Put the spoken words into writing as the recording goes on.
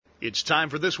It's time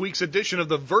for this week's edition of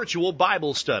the Virtual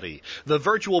Bible Study. The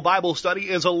Virtual Bible Study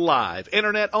is a live,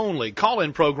 internet-only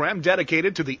call-in program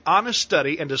dedicated to the honest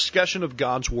study and discussion of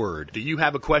God's Word. Do you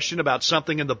have a question about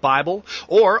something in the Bible?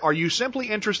 Or are you simply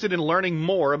interested in learning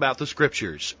more about the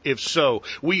Scriptures? If so,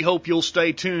 we hope you'll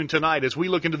stay tuned tonight as we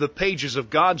look into the pages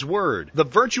of God's Word. The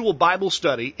Virtual Bible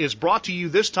Study is brought to you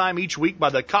this time each week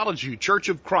by the College View Church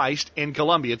of Christ in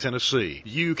Columbia, Tennessee.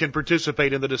 You can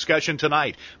participate in the discussion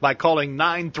tonight by calling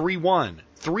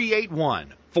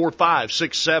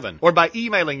 931-381-4567 or by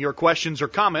emailing your questions or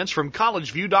comments from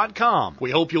collegeview.com. We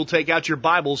hope you'll take out your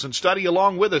Bibles and study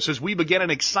along with us as we begin an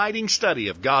exciting study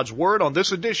of God's Word on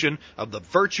this edition of the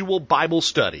Virtual Bible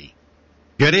Study.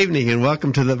 Good evening and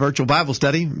welcome to the Virtual Bible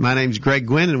Study. My name is Greg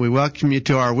Gwynn and we welcome you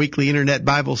to our weekly Internet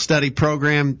Bible Study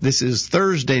program. This is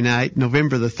Thursday night,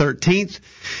 November the 13th.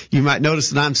 You might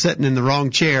notice that I'm sitting in the wrong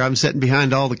chair. I'm sitting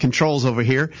behind all the controls over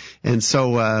here. And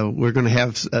so we're going to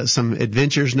have some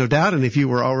adventures, no doubt. And if you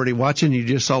were already watching, you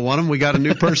just saw one of them. We got a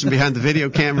new person behind the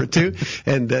video camera too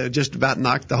and just about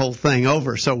knocked the whole thing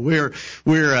over. So we're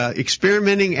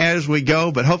experimenting as we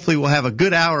go, but hopefully we'll have a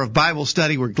good hour of Bible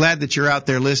study. We're glad that you're out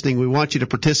there listening. We want you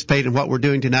to participate in what we're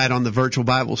doing tonight on the Virtual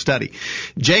Bible Study.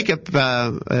 Jacob,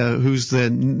 who's the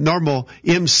normal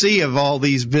MC of all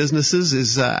these businesses,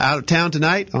 is out of town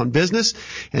tonight on business,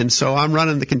 and so I'm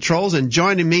running the controls, and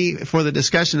joining me for the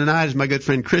discussion tonight is my good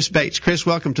friend Chris Bates. Chris,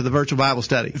 welcome to the Virtual Bible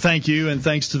Study. Thank you, and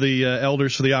thanks to the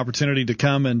elders for the opportunity to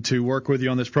come and to work with you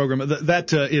on this program.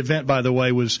 That event, by the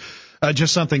way, was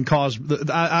just something caused.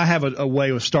 I have a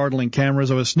way of startling cameras.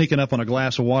 I was sneaking up on a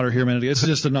glass of water here a minute ago. It's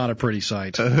just not a pretty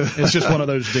sight. It's just one of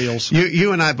those deals.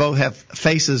 You and I both have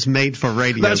faces made for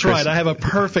radio. That's Chris. Right. I have a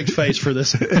perfect face for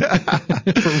this for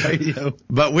radio.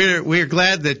 But we're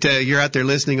glad that you're out there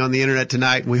listening on the internet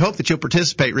tonight. We hope that you'll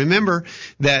participate. Remember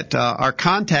that our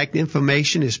contact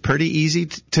information is pretty easy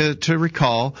to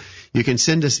recall. You can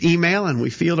send us email, and we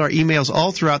field our emails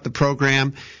all throughout the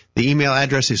program. The email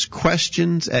address is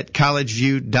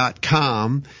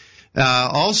questions@collegeview.com.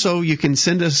 Also, you can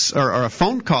send us or a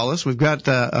phone call us. We've got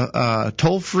a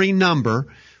toll-free number,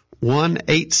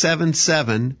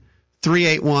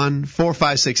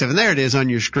 1-877-381-4567. There it is on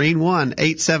your screen,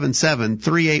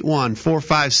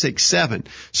 1-877-381-4567.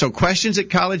 So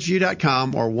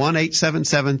questions@collegeview.com or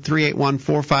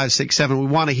 1-877-381-4567. We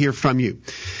want to hear from you.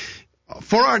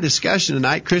 For our discussion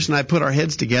tonight, Chris and I put our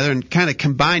heads together and kind of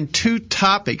combined two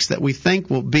topics that we think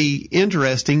will be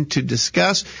interesting to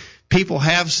discuss. People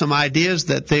have some ideas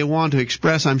that they want to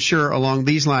express, I'm sure, along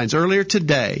these lines. Earlier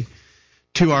today,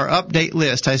 to our update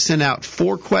list, I sent out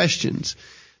 4 questions.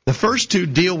 The first 2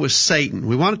 deal with Satan.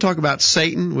 We want to talk about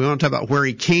Satan. We want to talk about where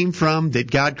he came from.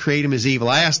 Did God create him as evil?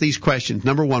 I asked these questions.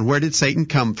 Number 1, where did Satan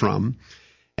come from?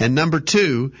 And number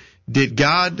 2, did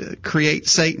God create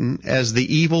Satan as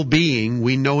the evil being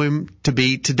we know him to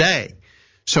be today?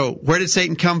 So where did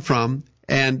Satan come from,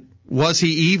 and was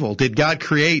he evil? Did God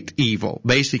create evil?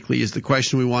 Basically is the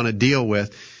question we want to deal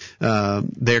with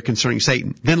there concerning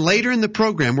Satan. Then later in the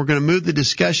program, we're going to move the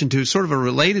discussion to sort of a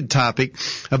related topic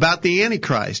about the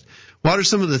AntiChrist. What are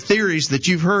some of the theories that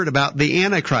you've heard about the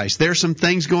Antichrist? There are some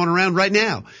things going around right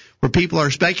now where people are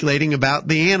speculating about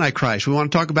the Antichrist. We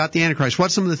want to talk about the Antichrist.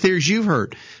 What's some of the theories you've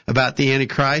heard about the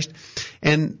Antichrist?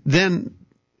 And then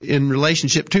in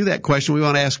relationship to that question, we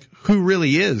want to ask, who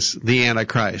really is the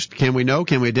Antichrist? Can we know?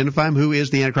 Can we identify him? Who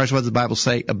is the Antichrist? What does the Bible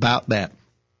say about that?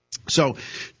 So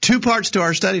 2 parts to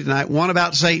our study tonight, one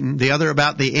about Satan, the other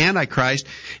about the Antichrist,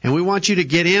 and we want you to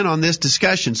get in on this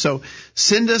discussion. So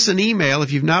send us an email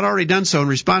if you've not already done so and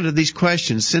responded to these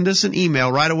questions. Send us an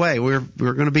email right away. We're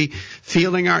going to be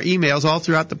fielding our emails all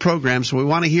throughout the program, so we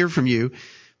want to hear from you.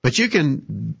 But you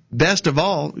can, best of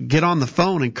all, get on the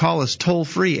phone and call us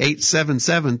toll-free,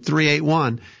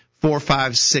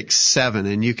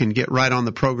 877-381-4567, and you can get right on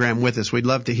the program with us. We'd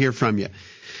love to hear from you.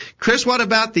 Chris, what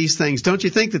about these things? Don't you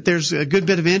think that there's a good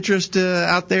bit of interest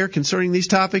out there concerning these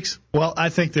topics? Well, I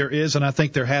think there is, and I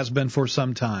think there has been for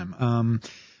some time.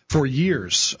 For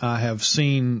years, I have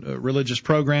seen religious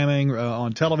programming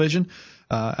on television.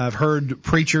 I've heard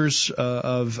preachers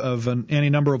of any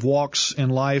number of walks in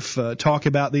life talk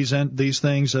about these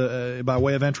things by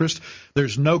way of interest.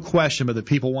 There's no question but that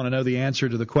people want to know the answer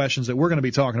to the questions that we're going to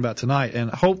be talking about tonight, and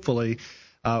hopefully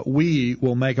we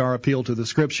will make our appeal to the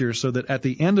Scriptures so that at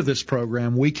the end of this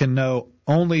program we can know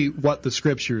only what the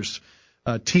Scriptures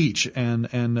teach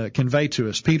and convey to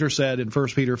us. Peter said in 1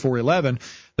 Peter 4:11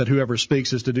 that whoever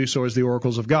speaks is to do so as the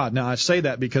oracles of God. Now, I say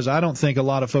that because I don't think a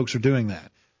lot of folks are doing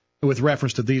that. with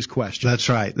reference to these questions. That's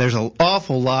right. There's an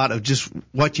awful lot of just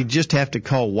what you just have to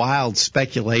call wild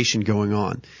speculation going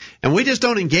on. And we just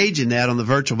don't engage in that on the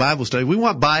virtual Bible study. We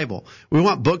want Bible. We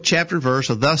want book, chapter, and verse,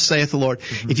 so thus saith the Lord.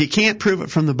 If you can't prove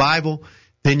it from the Bible,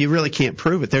 then you really can't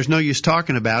prove it. There's no use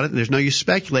talking about it, and there's no use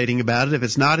speculating about it. If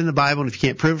it's not in the Bible, and if you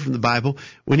can't prove it from the Bible,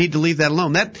 we need to leave that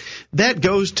alone. That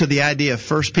goes to the idea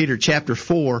of 1 Peter chapter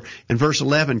 4 and verse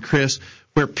 11, Chris,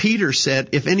 where Peter said,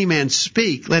 if any man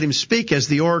speak, let him speak as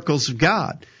the oracles of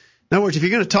God. In other words, if you're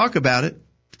going to talk about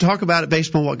it based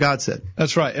upon what God said.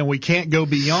 That's right, and we can't go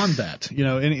beyond that.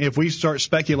 And if we start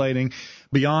speculating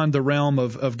beyond the realm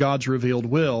of God's revealed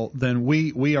will, then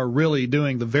we are really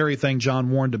doing the very thing John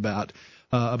warned about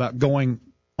going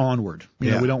onward. We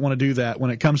don't want to do that.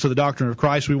 When it comes to the doctrine of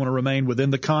Christ, we want to remain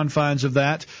within the confines of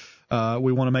that.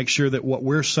 We want to make sure that what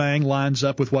we're saying lines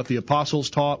up with what the apostles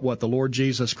taught, what the Lord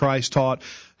Jesus Christ taught,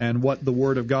 and what the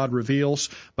Word of God reveals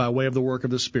by way of the work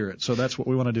of the Spirit. So that's what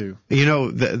we want to do.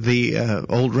 The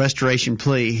old restoration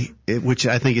plea, which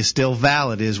I think is still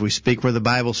valid, is we speak where the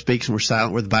Bible speaks and we're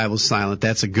silent where the Bible is silent.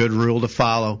 That's a good rule to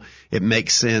follow. It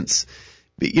makes sense.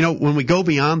 When we go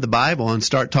beyond the Bible and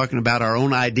start talking about our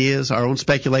own ideas, our own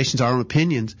speculations, our own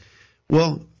opinions,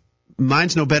 well,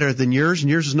 mine's no better than yours, and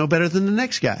yours is no better than the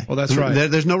next guy. Well, that's right.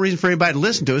 There's no reason for anybody to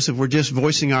listen to us if we're just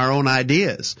voicing our own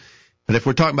ideas. But if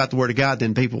we're talking about the Word of God,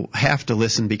 then people have to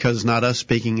listen because it's not us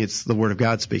speaking, it's the Word of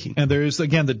God speaking. And there is,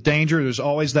 again, the danger, there's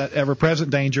always that ever-present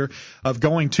danger of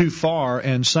going too far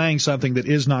and saying something that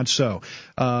is not so.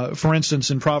 For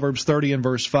instance, in Proverbs 30 and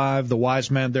verse 5, the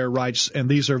wise man there writes, and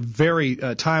these are very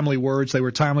timely words. They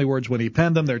were timely words when he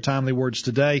penned them. They're timely words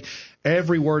today.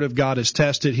 Every word of God is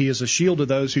tested. He is a shield to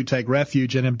those who take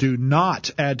refuge in him. Do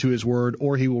not add to his word,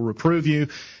 or he will reprove you,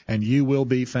 and you will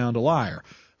be found a liar.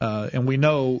 And we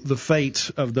know the fate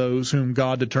of those whom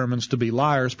God determines to be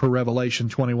liars per Revelation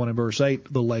 21 and verse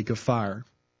 8, the lake of fire.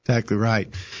 Exactly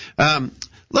right.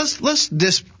 Let's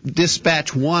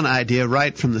dispatch one idea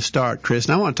right from the start, Chris.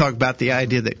 And I want to talk about the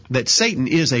idea that Satan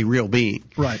is a real being.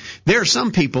 Right. There are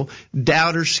some people,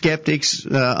 doubters, skeptics,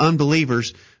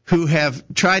 unbelievers, who have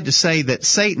tried to say that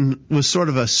Satan was sort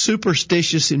of a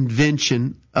superstitious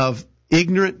invention of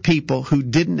ignorant people who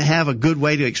didn't have a good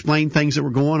way to explain things that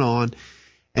were going on.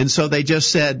 And so they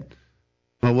just said,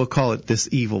 well, we'll call it this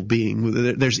evil being.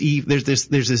 There's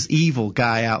this evil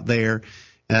guy out there,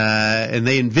 and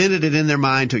they invented it in their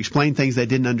mind to explain things they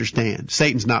didn't understand.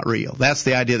 Satan's not real. That's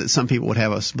the idea that some people would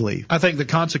have us believe. I think the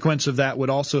consequence of that would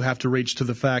also have to reach to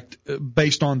the fact,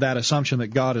 based on that assumption, that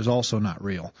God is also not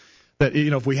real. That,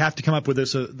 if we have to come up with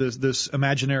this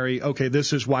imaginary, okay,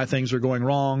 this is why things are going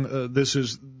wrong, this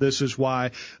is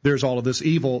why there's all of this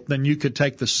evil, then you could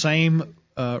take the same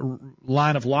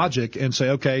line of logic and say,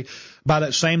 okay, by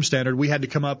that same standard, we had to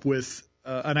come up with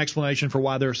an explanation for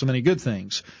why there are so many good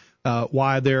things,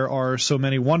 why there are so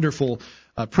many wonderful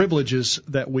privileges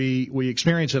that we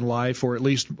experience in life, or at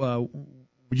least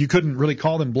you couldn't really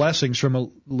call them blessings from a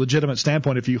legitimate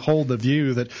standpoint if you hold the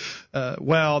view that,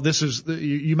 this is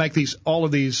you make all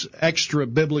of these extra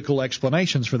biblical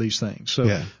explanations for these things. So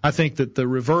yeah. I think that the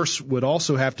reverse would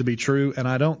also have to be true, and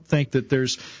I don't think that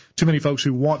there's too many folks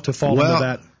who want to fall into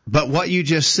that. But what you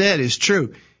just said is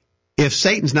true. If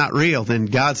Satan's not real, then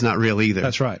God's not real either.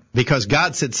 That's right. Because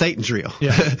God said Satan's real.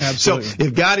 Yeah, absolutely. So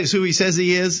if God is who he says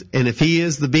he is, and if he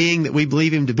is the being that we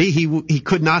believe him to be, he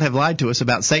could not have lied to us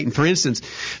about Satan. For instance,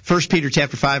 1 Peter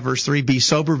chapter 5, verse 3, be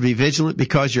sober, be vigilant,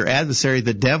 because your adversary,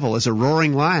 the devil, is a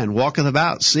roaring lion, walketh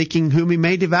about, seeking whom he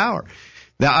may devour.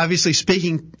 Now, obviously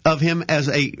speaking of him as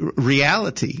a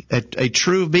reality, a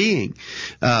true being.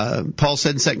 Paul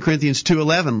said in 2 Corinthians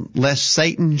 2:11, lest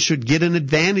Satan should get an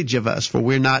advantage of us, for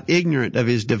we're not ignorant of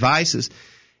his devices.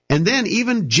 And then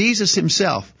even Jesus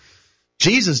himself.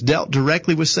 Jesus dealt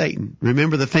directly with Satan.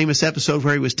 Remember the famous episode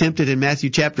where he was tempted in Matthew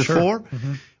chapter 4?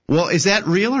 Mm-hmm. Well, is that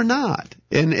real or not?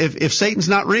 And if Satan's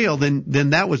not real, then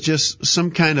that was just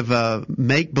some kind of a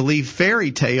make-believe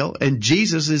fairy tale, and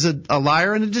Jesus is a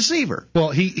liar and a deceiver. Well,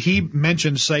 he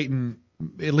mentioned Satan,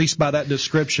 at least by that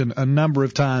description, a number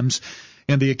of times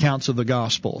in the accounts of the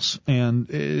Gospels, and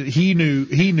he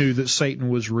knew that Satan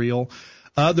was real.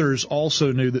 Others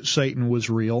also knew that Satan was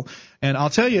real. And I'll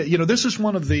tell you, this is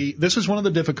one of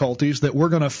the difficulties that we're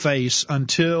going to face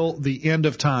until the end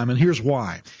of time, and here's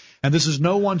why. And this is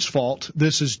no one's fault.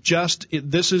 This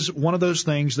is one of those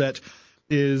things that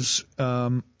is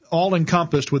all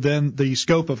encompassed within the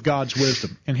scope of God's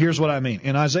wisdom. And here's what I mean.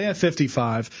 In Isaiah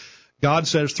 55, God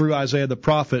says through Isaiah the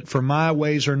prophet, for my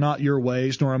ways are not your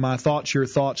ways, nor are my thoughts your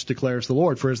thoughts, declares the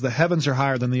Lord. For as the heavens are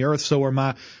higher than the earth, so are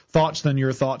my thoughts than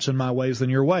your thoughts, and my ways than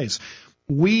your ways.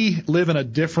 we live in a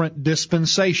different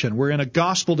dispensation. We're in the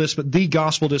gospel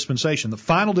dispensation, the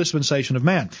final dispensation of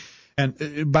man.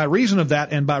 And by reason of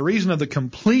that, and by reason of the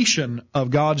completion of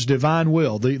God's divine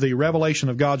will, the revelation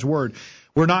of God's Word,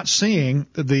 we're not seeing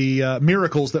the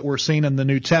miracles that we're seeing in the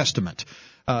New Testament.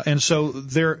 And so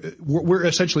we're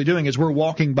essentially doing is we're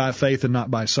walking by faith and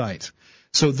not by sight.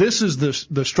 So this is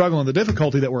the struggle and the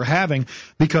difficulty that we're having,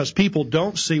 because people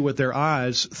don't see with their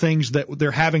eyes things that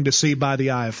they're having to see by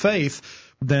the eye of faith.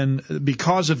 Then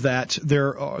because of that,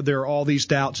 there are all these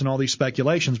doubts and all these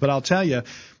speculations. But I'll tell you,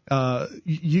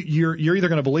 you're either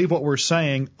going to believe what we're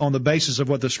saying on the basis of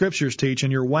what the Scriptures teach,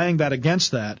 and you're weighing that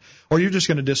against that, or you're just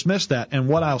going to dismiss that. And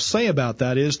what I'll say about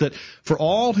that is that for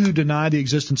all who deny the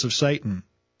existence of Satan,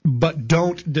 but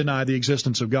don't deny the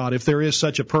existence of God, if there is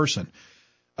such a person,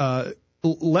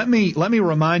 let me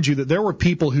remind you that there were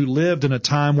people who lived in a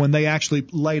time when they actually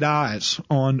laid eyes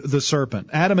on the serpent.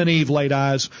 Adam and Eve laid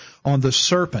eyes on the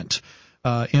serpent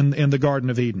in the Garden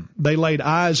of Eden. They laid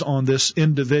eyes on this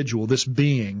individual, this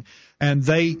being, and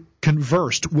they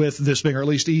conversed with this being, or at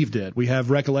least Eve did. We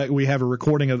have a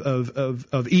recording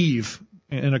of Eve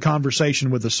in a conversation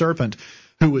with the serpent,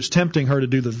 who was tempting her to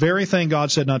do the very thing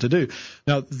God said not to do.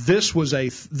 Now, this was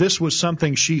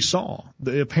something she saw.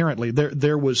 Apparently,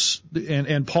 there was,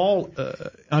 and Paul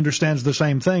understands the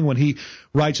same thing when he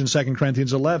writes in 2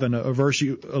 Corinthians 11, a verse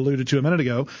you alluded to a minute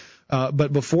ago.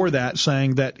 But before that,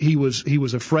 saying that he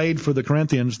was afraid for the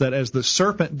Corinthians that as the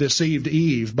serpent deceived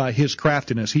Eve by his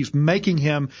craftiness, he's making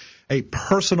him a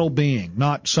personal being,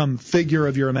 not some figure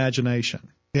of your imagination.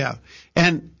 Yeah,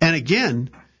 and again,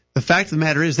 the fact of the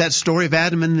matter is that story of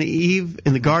Adam and Eve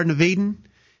in the Garden of Eden,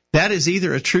 that is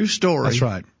either a true story, that's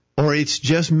right, or it's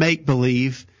just make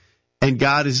believe, and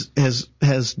God has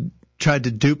tried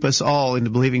to dupe us all into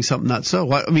believing something not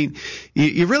so. I mean,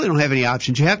 you really don't have any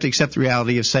options. You have to accept the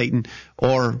reality of Satan,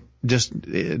 or just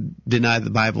deny the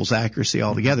Bible's accuracy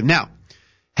altogether. Now,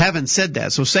 having said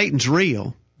that, so Satan's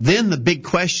real. Then the big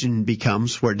question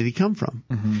becomes, where did he come from?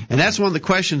 Mm-hmm. And that's one of the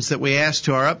questions that we asked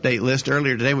to our update list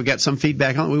earlier today. We got some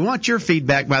feedback on it. We want your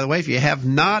feedback, by the way. If you have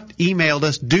not emailed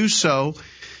us, do so.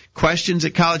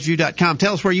 Questions@collegeview.com.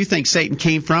 Tell us where you think Satan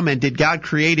came from, and did God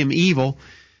create him evil?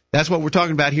 That's what we're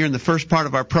talking about here in the first part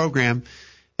of our program.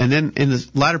 And then in the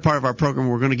latter part of our program,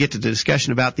 we're going to get to the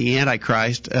discussion about the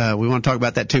AntiChrist. We want to talk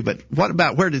about that too. But what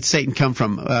about, where did Satan come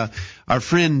from? Our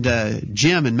friend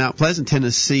Jim in Mount Pleasant,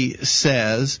 Tennessee,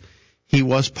 says he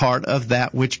was part of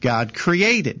that which God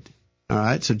created. All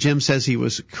right, so Jim says he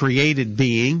was a created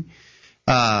being.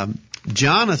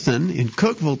 Jonathan in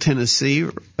Cookeville, Tennessee,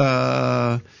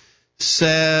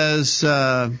 says,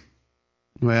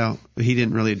 well, he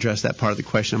didn't really address that part of the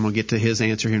question. I'm going to get to his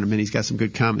answer here in a minute. He's got some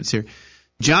good comments here.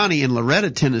 Johnny in Loretta,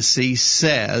 Tennessee,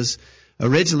 says,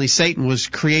 originally Satan was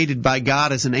created by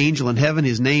God as an angel in heaven.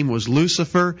 His name was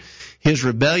Lucifer. His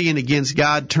rebellion against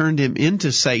God turned him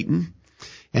into Satan.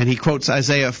 And he quotes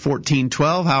Isaiah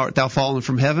 14:12, how art thou fallen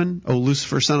from heaven, O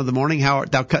Lucifer, son of the morning? How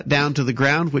art thou cut down to the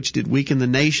ground, which did weaken the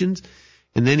nations?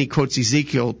 And then he quotes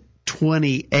Ezekiel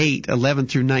 28:11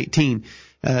 through 19,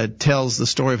 tells the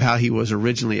story of how he was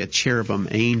originally a cherubim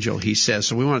angel, he says.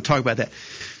 So we want to talk about that.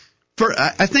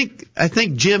 I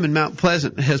think Jim in Mount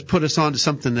Pleasant has put us on to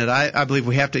something that I believe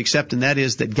we have to accept, and that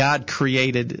is that God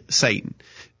created Satan.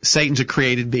 Satan's a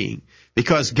created being,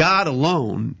 because God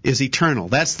alone is eternal.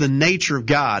 That's the nature of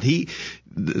God.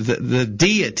 The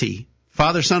deity,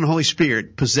 Father, Son, and Holy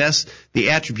Spirit, possess the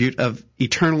attribute of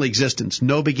eternal existence,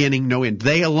 no beginning, no end.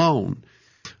 They alone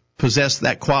possess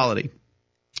that quality.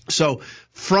 So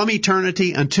from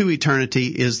eternity unto eternity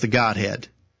is the Godhead.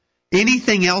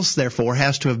 Anything else, therefore,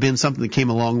 has to have been something that came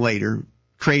along later,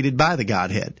 created by the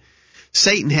Godhead.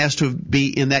 Satan has to be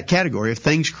in that category of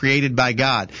things created by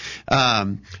God.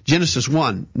 Genesis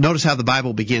 1, notice how the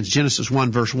Bible begins. Genesis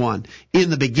 1, verse 1. In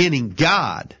the beginning,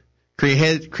 God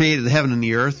created the heaven and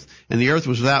the earth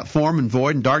was without form and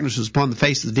void, and darkness was upon the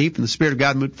face of the deep, and the Spirit of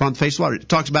God moved upon the face of the water. It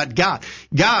talks about God.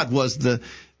 God was the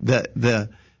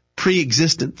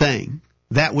pre-existent thing,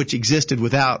 that which existed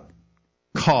without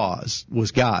cause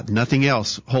was God. Nothing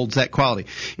else holds that quality.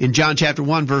 In John chapter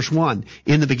 1, verse 1,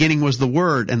 in the beginning was the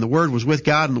Word, and the Word was with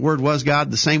God, and the Word was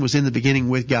God. The same was in the beginning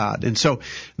with God. And so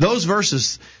those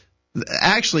verses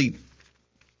actually,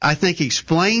 I think,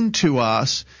 explain to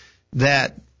us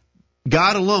that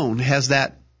God alone has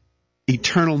that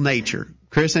eternal nature.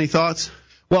 Chris, any thoughts?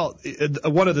 Well,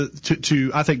 one of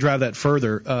to I think drive that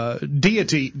further,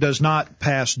 deity does not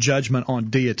pass judgment on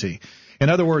deity. In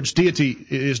other words, deity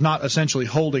is not essentially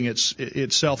holding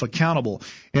itself accountable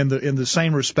in the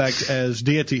same respect as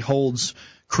deity holds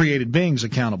created beings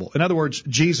accountable. In other words,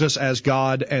 Jesus as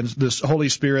God and the Holy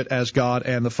Spirit as God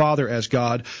and the Father as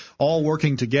God, all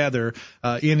working together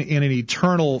in an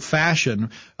eternal fashion,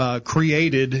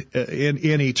 created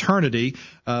in eternity.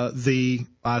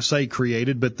 I say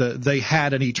created, but they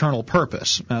had an eternal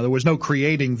purpose. There was no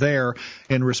creating there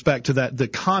in respect to that, the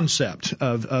concept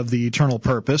of the eternal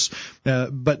purpose,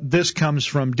 but this comes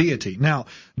from deity. Now,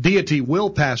 deity will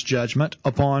pass judgment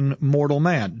upon mortal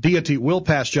man. Deity will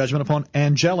pass judgment upon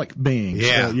angelic beings.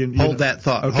 Yeah, hold that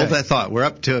thought. Okay. Hold that thought. We're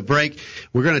up to a break.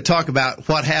 We're going to talk about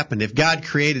what happened if God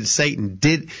created Satan.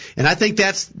 And I think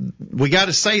we got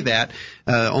to say that.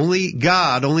 Only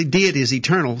God, only deity is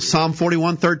eternal. Psalm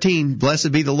 41:13,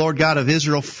 blessed be the Lord God of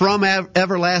Israel from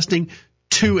everlasting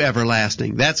to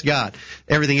everlasting. That's God.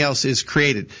 Everything else is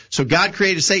created. So God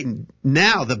created Satan.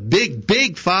 Now, the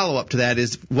big follow-up to that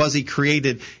is, was he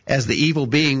created as the evil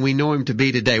being we know him to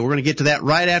be today? We're going to get to that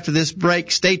right after this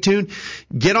break. Stay tuned.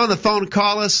 Get on the phone,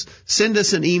 call us, send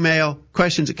us an email,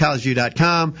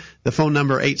 questions@collegeview.com. The phone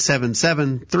number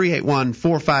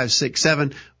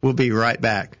 877-381-4567. We'll be right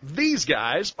back. These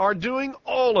guys are doing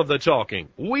all of the talking.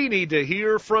 We need to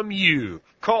hear from you.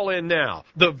 Call in now.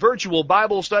 The virtual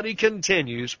Bible study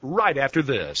continues right after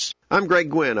this. I'm Greg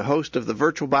Gwynn, a host of the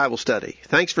Virtual Bible Study.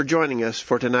 Thanks for joining us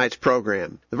for tonight's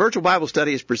program. The Virtual Bible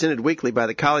Study is presented weekly by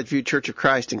the College View Church of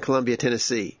Christ in Columbia,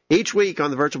 Tennessee. Each week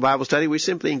on the Virtual Bible Study, we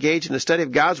simply engage in a study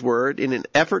of God's Word in an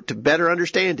effort to better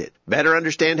understand it, better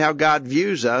understand how God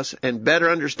views us, and better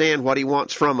understand what He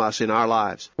wants from us in our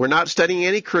lives. We're not studying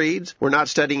any creeds. We're not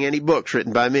studying any books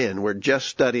written by men. We're just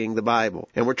studying the Bible.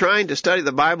 And we're trying to study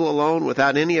the Bible alone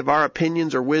without any of our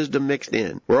opinions or wisdom mixed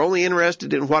in. We're only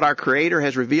interested in what our Creator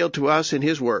has revealed to us in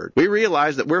His Word. We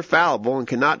realize that we're fallible and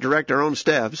cannot direct our own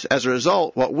steps. As a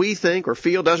result, what we think or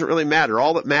feel doesn't really matter.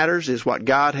 All that matters is what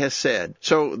God has said.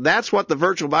 So that's what the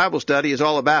Virtual Bible Study is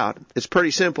all about. It's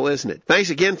pretty simple, isn't it? Thanks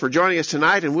again for joining us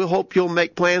tonight, and we'll hope you'll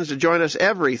make plans to join us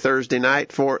every Thursday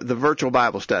night for the Virtual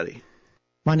Bible Study.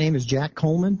 My name is Jack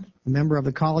Coleman, a member of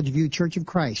the College View Church of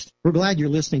Christ. We're glad you're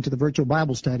listening to the Virtual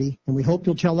Bible Study, and we hope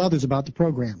you'll tell others about the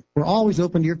program. We're always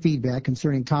open to your feedback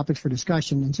concerning topics for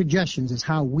discussion and suggestions as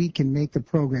how we can make the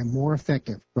program more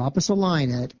effective. Drop us a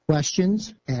line at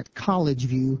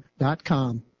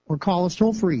questions@collegeview.com or call us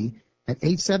toll-free at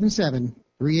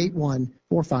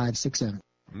 877-381-4567.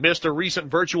 Missed a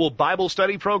recent virtual Bible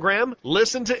study program?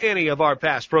 Listen to any of our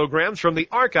past programs from the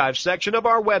archives section of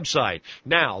our website.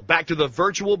 Now, back to the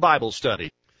virtual Bible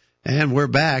study. And we're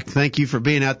back. Thank you for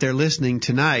being out there listening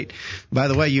tonight. By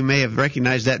the way, you may have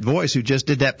recognized that voice who just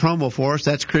did that promo for us.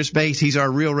 That's Chris Bates. He's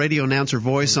our real radio announcer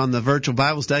voice on the virtual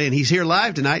Bible study, and he's here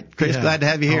live tonight. Chris, glad to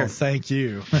have you here. Oh, thank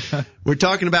you. We're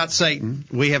talking about Satan.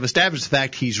 We have established the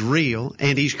fact he's real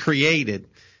and he's created.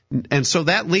 And so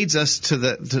that leads us to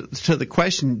the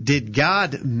question, did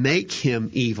God make him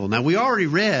evil? Now, we already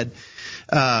read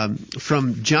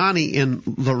from Johnny in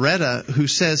Loretta, who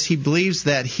says he believes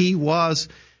that he was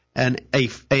an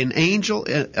angel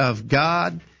of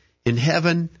God in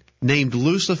heaven named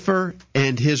Lucifer,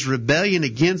 and his rebellion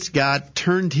against God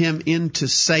turned him into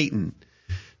Satan.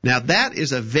 Now, that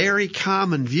is a very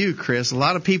common view, Chris. A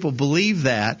lot of people believe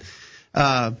that.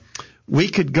 We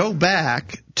could go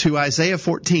back to Isaiah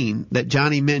 14 that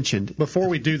Johnny mentioned. Before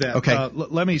we do that, okay.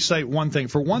 Let me say one thing.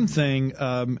 For one thing,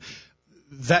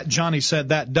 that Johnny said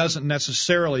that doesn't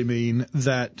necessarily mean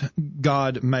that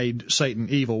God made Satan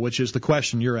evil, which is the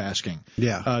question you're asking.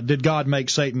 Yeah. Did God make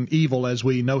Satan evil as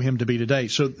we know him to be today?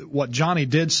 So what Johnny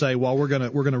did say, while we're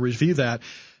gonna review that,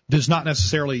 does not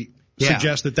necessarily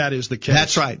suggest that is the case.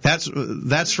 That's right.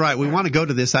 That's right. We want to go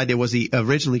to this idea, was he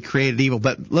originally created evil?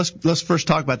 But let's first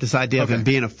talk about this idea of him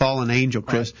being a fallen angel,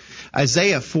 Chris. Right.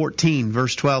 Isaiah 14,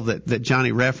 verse 12 that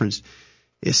Johnny referenced,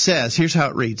 it says, here's how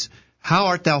it reads. How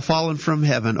art thou fallen from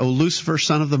heaven, O Lucifer,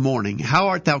 son of the morning? How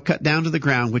art thou cut down to the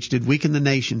ground, which did weaken the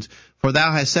nations? For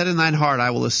thou hast said in thine heart, I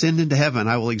will ascend into heaven.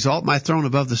 I will exalt my throne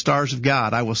above the stars of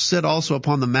God. I will sit also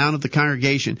upon the mount of the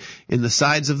congregation in the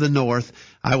sides of the north.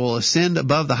 I will ascend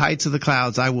above the heights of the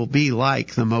clouds. I will be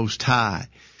like the Most High.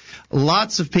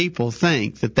 Lots of people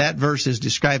think that verse is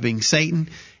describing Satan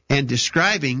and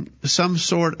describing some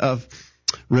sort of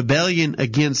rebellion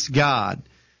against God.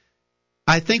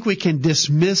 I think we can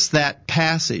dismiss that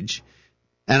passage,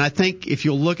 and I think if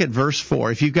you'll look at verse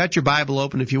 4, if you've got your Bible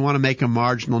open, if you want to make a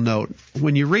marginal note,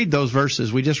 when you read those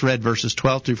verses, we just read verses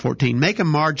 12 through 14, make a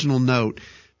marginal note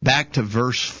back to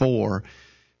verse 4,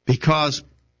 because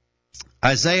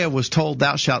Isaiah was told,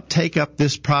 thou shalt take up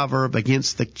this proverb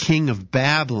against the king of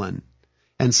Babylon,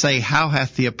 and say, how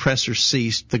hath the oppressor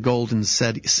ceased, the golden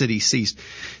city ceased.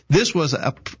 This was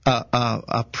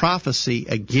a prophecy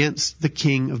against the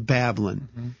king of Babylon.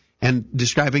 Mm-hmm. and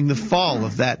describing the fall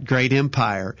of that great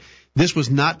empire. This was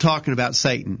not talking about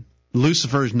Satan.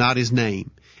 Lucifer is not his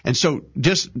name. And so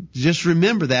just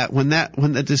remember that when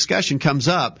the discussion comes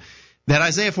up, that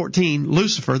Isaiah 14,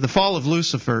 Lucifer, the fall of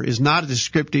Lucifer, is not a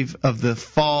descriptive of the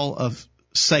fall of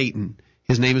Satan.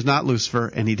 His name is not Lucifer,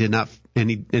 and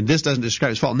this doesn't describe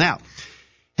his fall. Now,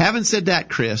 having said that,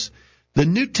 Chris, the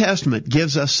New Testament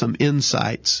gives us some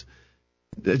insights,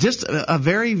 just a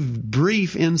very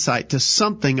brief insight to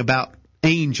something about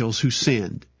angels who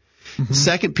sinned.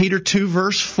 2 Peter 2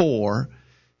 verse 4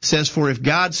 says, "For if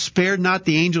God spared not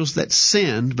the angels that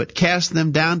sinned, but cast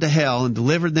them down to hell and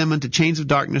delivered them unto chains of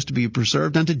darkness to be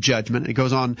preserved unto judgment." It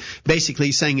goes on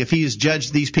basically saying if he has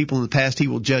judged these people in the past, he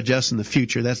will judge us in the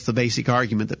future. That's the basic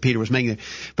argument that Peter was making there.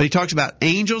 But he talks about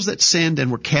angels that sinned and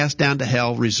were cast down to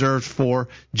hell, reserved for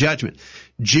judgment.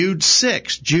 Jude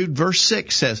verse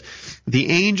 6 says, "The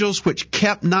angels which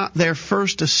kept not their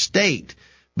first estate,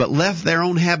 but left their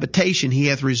own habitation, he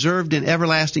hath reserved in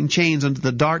everlasting chains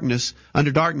under darkness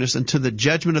unto the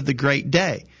judgment of the great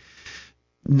day."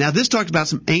 Now this talks about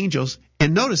some angels,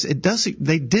 and notice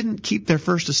they didn't keep their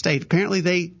first estate.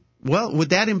 Apparently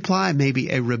would that imply maybe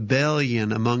a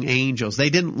rebellion among angels? They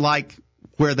didn't like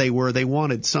where they were. They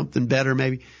wanted something better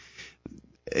maybe.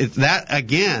 That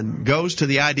again goes to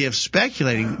the idea of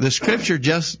speculating. The scripture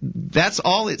that's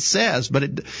all it says, but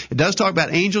it does talk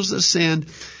about angels that sinned,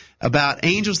 about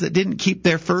angels that didn't keep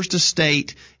their first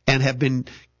estate and have been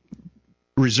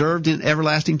reserved in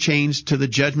everlasting chains to the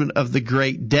judgment of the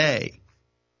great day.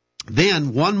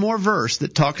 Then one more verse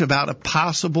that talks about a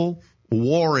possible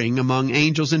warring among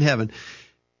angels in heaven.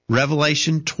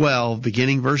 Revelation 12,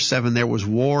 beginning verse 7, "There was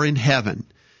war in heaven.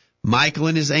 Michael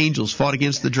and his angels fought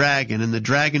against the dragon, and the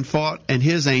dragon fought and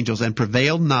his angels, and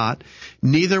prevailed not.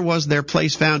 Neither was their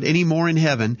place found any more in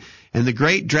heaven. And the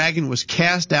great dragon was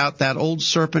cast out, that old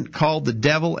serpent called the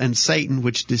devil and Satan,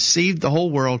 which deceived the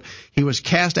whole world. He was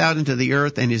cast out into the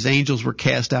earth, and his angels were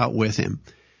cast out with him."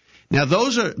 Now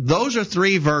those are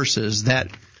three verses that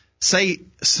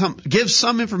give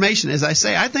some information. As I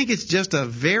say, I think it's just a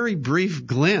very brief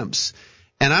glimpse.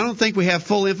 And I don't think we have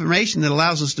full information that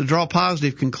allows us to draw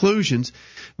positive conclusions.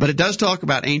 But it does talk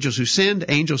about angels who sinned,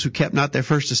 angels who kept not their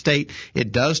first estate.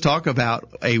 It does talk about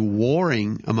a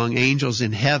warring among angels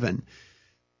in heaven.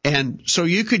 And so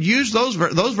you could use those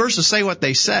verses say what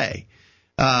they say.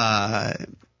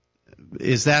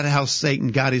 Is that how Satan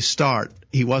got his start?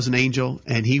 He was an angel,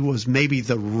 and he was maybe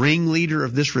the ringleader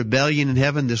of this rebellion in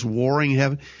heaven, this warring in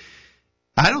heaven.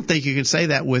 I don't think you can say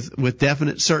that with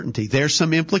definite certainty. There's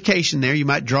some implication there. You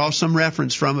might draw some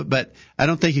reference from it, but I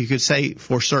don't think you could say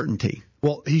for certainty.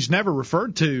 Well, he's never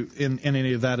referred to in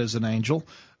any of that as an angel.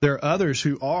 There are others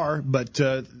who are, but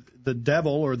the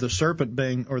devil or the serpent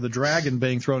or the dragon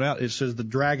being thrown out, it says the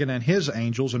dragon and his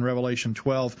angels in Revelation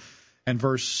 12 and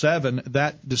verse 7,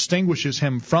 that distinguishes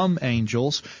him from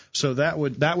angels, so that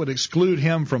would exclude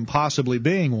him from possibly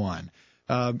being one.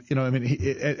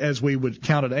 As we would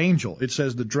count an angel, it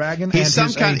says the dragon and his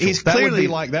angels.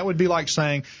 That would be like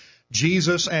saying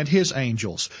Jesus and his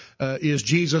angels. Is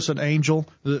Jesus an angel?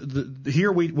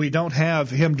 Here we don't have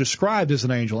him described as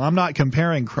an angel. I'm not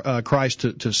comparing Christ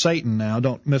to Satan now.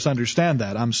 Don't misunderstand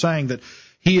that. I'm saying that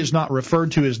he is not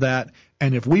referred to as that,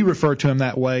 and if we refer to him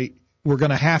that way, we're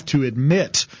going to have to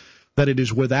admit that it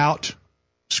is without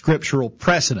scriptural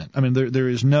precedent. I mean, there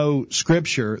is no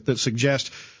scripture that suggests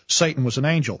Satan was an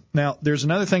angel. Now, there's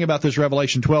another thing about this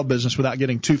Revelation 12 business without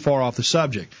getting too far off the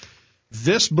subject.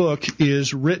 This book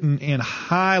is written in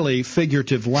highly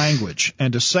figurative language,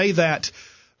 and to say that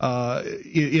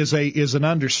is an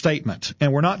understatement.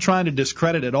 And we're not trying to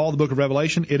discredit at all the book of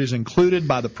Revelation. It is included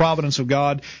by the providence of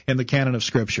God in the canon of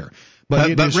Scripture.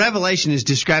 But Revelation is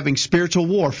describing spiritual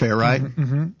warfare, right?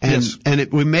 Mm-hmm. And yes.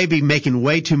 We may be making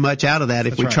way too much out of that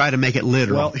if we try to make it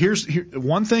literal. Well, here's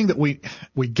one thing that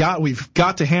we've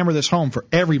got to hammer this home for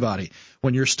everybody.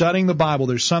 When you're studying the Bible,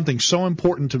 there's something so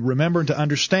important to remember and to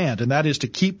understand, and that is to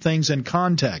keep things in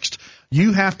context.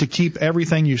 You have to keep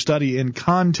everything you study in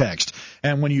context.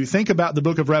 And when you think about the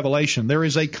book of Revelation, there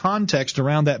is a context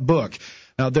around that book.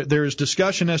 Now, there is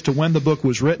discussion as to when the book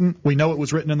was written. We know it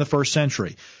was written in the first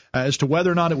century. As to whether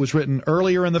or not it was written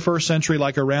earlier in the first century,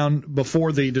 like around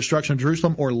before the destruction of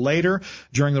Jerusalem, or later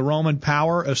during the Roman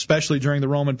power, especially during the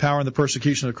Roman power and the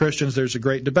persecution of Christians, there's a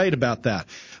great debate about that.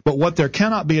 But what there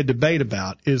cannot be a debate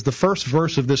about is the first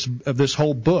verse of this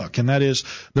whole book, and that is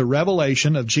the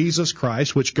revelation of Jesus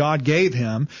Christ, which God gave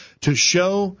him to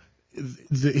show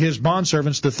his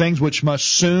bondservants the things which must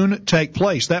soon take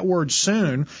place. That word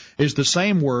soon is the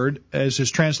same word as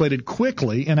is translated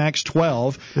quickly in Acts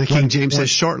 12. King James says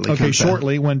shortly. Okay,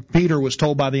 shortly, when Peter was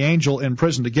told by the angel in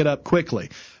prison to get up quickly.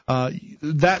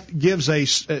 That gives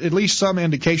at least some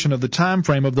indication of the time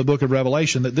frame of the book of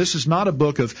Revelation, that this is not a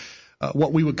book of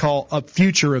what we would call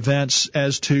future events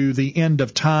as to the end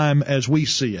of time as we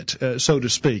see it, so to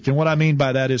speak. And what I mean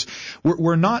by that is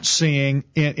we're not seeing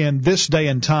in this day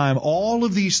and time all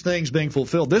of these things being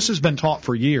fulfilled. This has been taught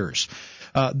for years.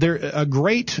 A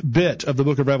great bit of the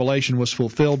book of Revelation was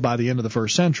fulfilled by the end of the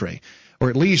first century,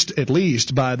 or at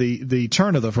least by the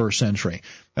turn of the first century,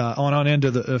 on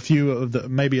into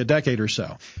maybe a decade or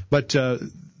so. But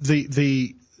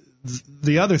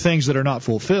the other things that are not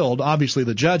fulfilled, obviously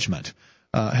the judgment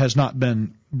has not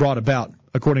been brought about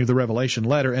according to the Revelation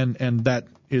letter, and that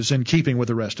is in keeping with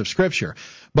the rest of Scripture.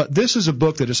 But this is a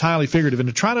book that is highly figurative, and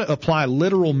to try to apply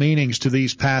literal meanings to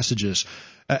these passages,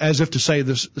 as if to say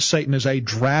Satan is a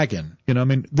dragon,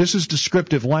 this is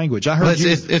descriptive language. I heard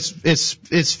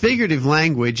it's figurative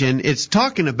language, and it's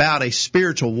talking about a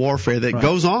spiritual warfare that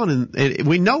goes on, and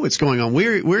we know it's going on.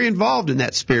 We're involved in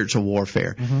that spiritual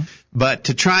warfare. Mm-hmm. But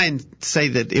to try and say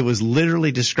that it was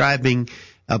literally describing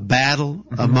a battle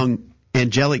among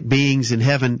angelic beings in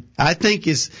heaven, I think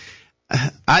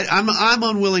I'm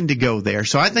unwilling to go there.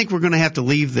 So I think we're going to have to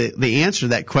leave the answer to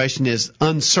that question is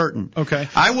uncertain. Okay.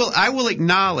 I will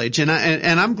acknowledge, and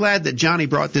I'm glad that Johnny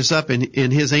brought this up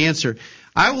in his answer.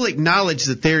 I will acknowledge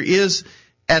that there is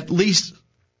at least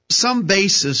some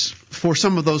basis for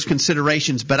some of those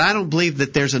considerations, but I don't believe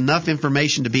that there's enough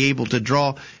information to be able to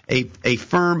draw a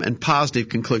firm and positive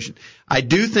conclusion. I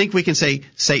do think we can say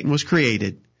Satan was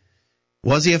created.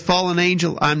 Was he a fallen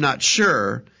angel? I'm not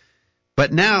sure.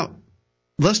 But now,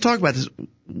 let's talk about this.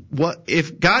 What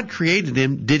if God created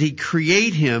him? Did he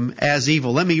create him as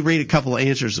evil? Let me read a couple of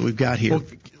answers that we've got here. Well,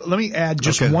 let me add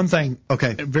just one thing.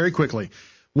 Okay. Very quickly.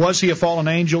 Was he a fallen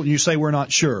angel? You say we're not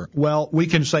sure. Well, we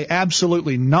can say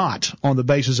absolutely not on the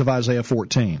basis of Isaiah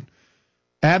 14.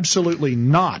 Absolutely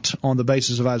not on the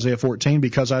basis of Isaiah 14,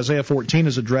 because Isaiah 14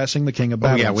 is addressing the king of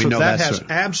Babylon. Yeah, we know that has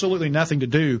absolutely nothing to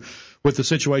do with the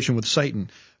situation with Satan.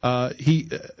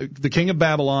 The king of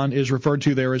Babylon is referred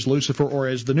to there as Lucifer, or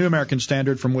as the New American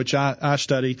Standard, from which I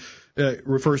study,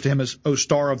 refers to him as, O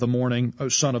star of the morning, O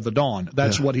son of the dawn.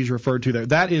 That's what he's referred to there.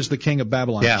 That is the king of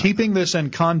Babylon. Yeah. Keeping this in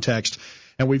context,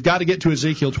 and we've got to get to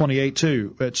Ezekiel 28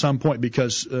 too at some point,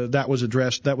 because that was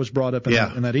addressed, that was brought up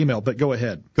in that email. But go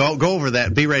ahead. Go over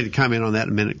that. Be ready to comment on that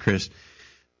in a minute, Chris.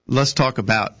 Let's talk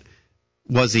about,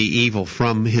 was he evil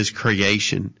from his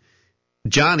creation?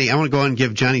 Johnny, I want to go on and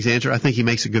give Johnny's answer. I think he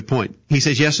makes a good point. He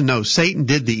says yes and no. Satan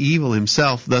did the evil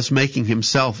himself, thus making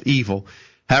himself evil.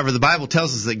 However, the Bible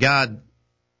tells us that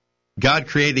God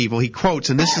created evil. He quotes,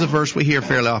 and this is a verse we hear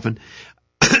fairly often.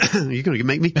 You're going to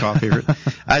make me cough here.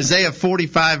 Isaiah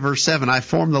 45, verse 7, I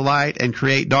form the light and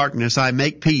create darkness. I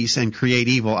make peace and create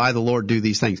evil. I, the Lord, do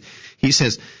these things. He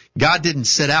says God didn't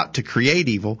set out to create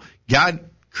evil.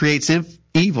 God creates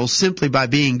evil simply by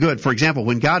being good. For example,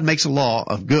 when God makes a law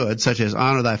of good, such as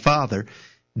honor thy father,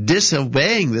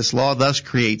 disobeying this law thus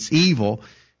creates evil.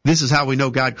 This is how we know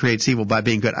God creates evil, by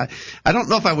being good. I don't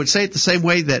know if I would say it the same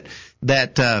way that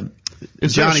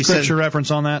is Johnny there a scripture said,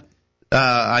 reference on that?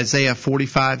 Isaiah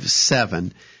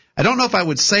 45:7. I don't know if I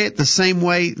would say it the same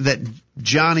way that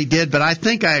Johnny did, but I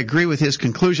think I agree with his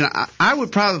conclusion. I would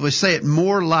probably say it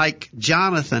more like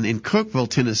Jonathan in Cookeville,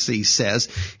 Tennessee says.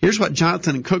 Here's what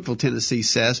Jonathan in Cookeville, Tennessee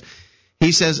says.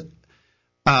 He says,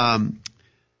 I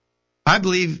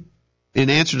believe, in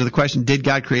answer to the question, did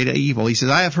God create evil? He says,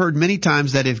 I have heard many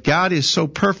times that if God is so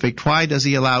perfect, why does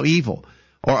he allow evil?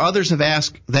 Or others have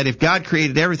asked that if God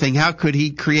created everything, how could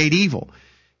he create evil?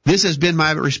 This has been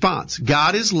my response.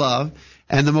 God is love,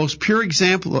 and the most pure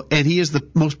example, and he is the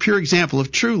most pure example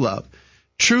of true love.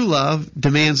 True love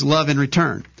demands love in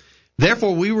return.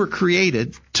 Therefore, we were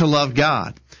created to love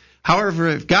God. However,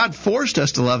 if God forced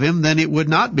us to love him, then it would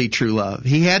not be true love.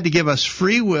 He had to give us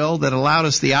free will that allowed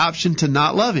us the option to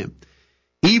not love him.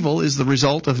 Evil is the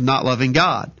result of not loving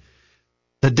God.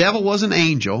 The devil was an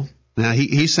angel. Now,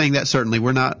 he's saying that certainly.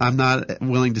 I'm not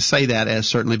willing to say that as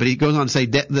certainly, but he goes on to say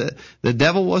the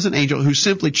devil was an angel who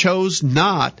simply chose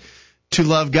not to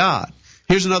love God.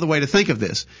 Here's another way to think of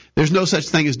this. There's no such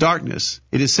thing as darkness.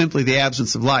 It is simply the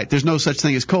absence of light. There's no such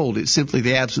thing as cold. It's simply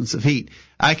the absence of heat.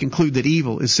 I conclude that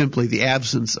evil is simply the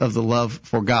absence of the love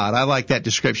for God. I like that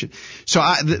description. So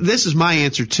this is my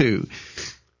answer too,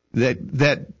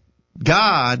 that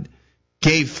God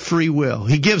gave free will.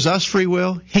 He gives us free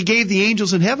will. He gave the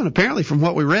angels in heaven, apparently from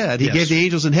what we read, he gave the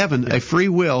angels in heaven a free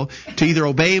will to either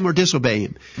obey him or disobey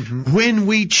him. Mm-hmm. When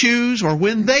we choose or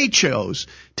when they chose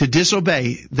to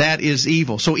disobey, that is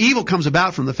evil. So evil comes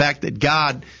about from the fact that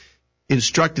God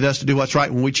instructed us to do what's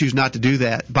right. When we choose not to do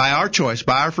that, by our choice,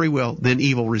 by our free will, then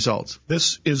evil results.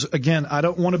 This is, again, I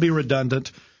don't want to be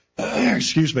redundant.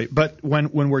 Excuse me, but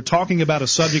when we're talking about a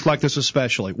subject like this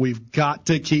especially, we've got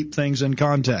to keep things in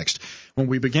context. When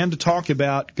we begin to talk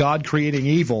about God creating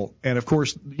evil, and of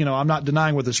course, I'm not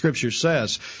denying what the Scripture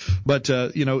says, but,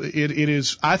 it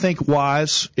is, I think,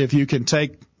 wise if you can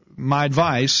take my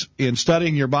advice in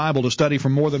studying your Bible to study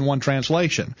from more than one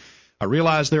translation. I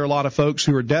realize there are a lot of folks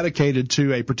who are dedicated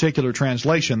to a particular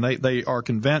translation. They are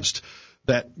convinced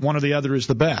that one or the other is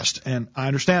the best, and I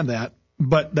understand that.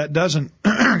 But that doesn't,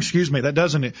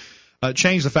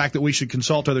 change the fact that we should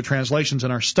consult other translations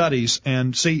in our studies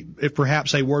and see if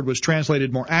perhaps a word was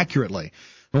translated more accurately.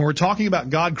 When we're talking about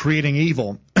God creating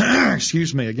evil, we're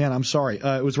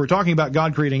talking about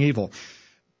God creating evil.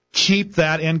 Keep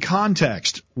that in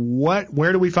context.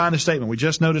 Where do we find the statement? We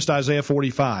just noticed Isaiah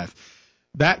 45.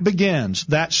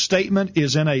 That statement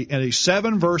is in a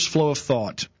 7-verse flow of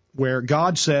thought where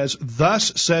God says,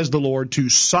 "Thus says the Lord to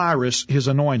Cyrus, his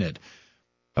anointed."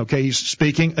 Okay, he's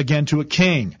speaking again to a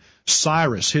king,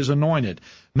 Cyrus, his anointed.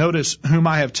 Notice, "whom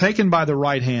I have taken by the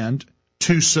right hand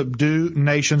to subdue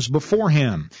nations before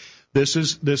him." This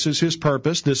is his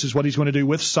purpose. This is what he's going to do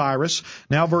with Cyrus.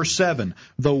 Now, verse 7,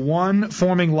 "the one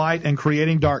forming light and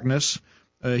creating darkness."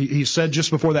 He said just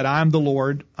before that, "I am the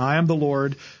Lord. I am the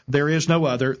Lord. There is no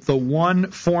other. The one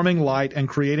forming light and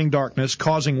creating darkness,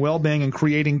 causing well-being and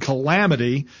creating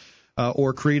calamity."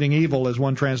 Or creating evil, as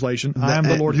one translation. "I am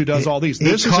the Lord who does all these."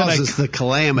 This causes the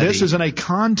calamity. This is in a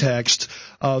context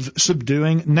of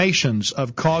subduing nations,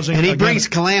 of causing. And he brings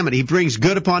calamity. He brings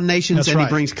good upon nations, and right. He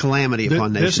brings calamity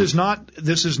upon nations.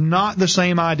 This is not the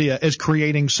same idea as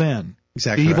creating sin.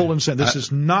 Exactly. Evil right. and sin. This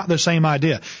is not the same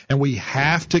idea. And we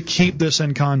have to keep this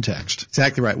in context.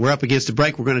 Exactly right. We're up against a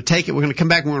break. We're going to take it. We're going to come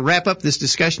back. We're going to wrap up this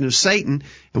discussion of Satan,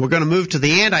 and we're going to move to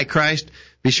the Antichrist.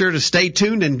 Be sure to stay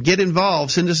tuned and get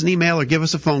involved. Send us an email or give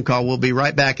us a phone call. We'll be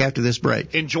right back after this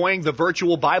break. Enjoying the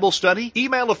virtual Bible study?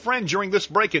 Email a friend during this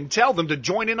break and tell them to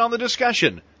join in on the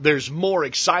discussion. There's more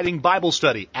exciting Bible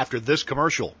study after this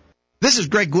commercial. This is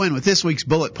Greg Gwynn with this week's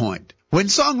Bullet Point. When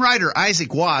songwriter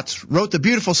Isaac Watts wrote the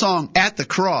beautiful song At the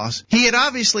Cross, he had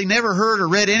obviously never heard or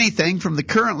read anything from the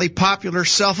currently popular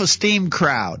self-esteem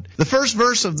crowd. The first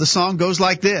verse of the song goes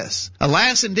like this: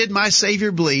 "Alas, and did my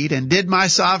Savior bleed, and did my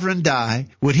Sovereign die,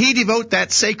 would he devote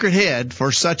that sacred head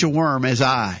for such a worm as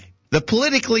I?" The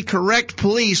politically correct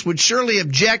police would surely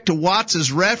object to Watts's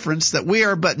reference that we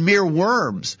are but mere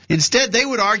worms. Instead, they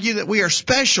would argue that we are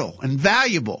special and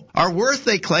valuable. Our worth,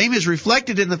 they claim, is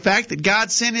reflected in the fact that God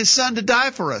sent His Son to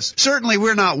die for us. Certainly,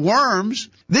 we're not worms.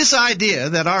 This idea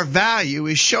that our value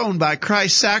is shown by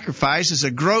Christ's sacrifice is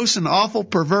a gross and awful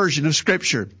perversion of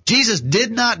Scripture. Jesus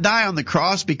did not die on the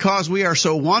cross because we are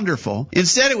so wonderful.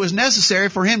 Instead, it was necessary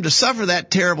for Him to suffer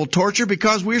that terrible torture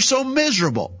because we're so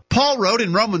miserable. Paul wrote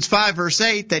in Romans 5, verse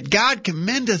 8, that God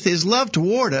commendeth His love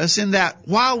toward us in that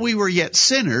while we were yet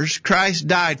sinners, Christ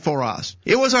died for us.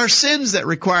 It was our sins that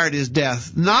required His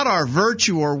death, not our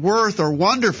virtue or worth or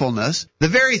wonderfulness. The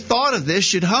very thought of this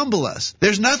should humble us.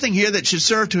 There's nothing here that should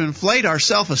serve to inflate our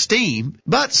self-esteem.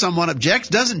 But, someone objects,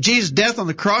 doesn't Jesus' death on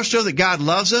the cross show that God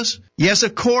loves us? Yes,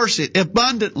 of course, it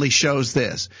abundantly shows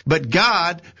this. But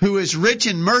God, who is rich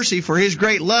in mercy for His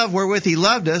great love wherewith He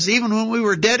loved us, even when we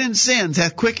were dead in sins,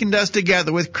 hath quickened us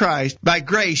together with Christ. By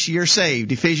grace ye are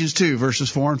saved. Ephesians 2,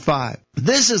 verses 4 and 5.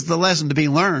 This is the lesson to be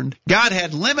learned. God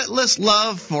had limitless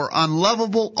love for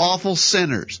unlovable, awful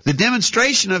sinners. The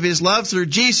demonstration of His love through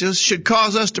Jesus should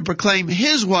cause us to proclaim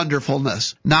His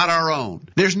wonderfulness, not our own.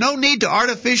 There's no need to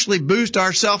artificially boost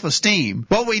our self-esteem.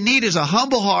 What we need is a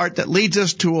humble heart that leads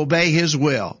us to obey His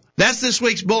will. That's this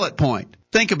week's bullet point.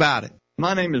 Think about it.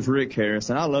 My name is Rick Harris,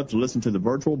 and I love to listen to the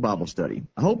virtual Bible study.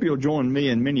 I hope you'll join me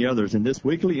and many others in this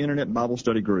weekly Internet Bible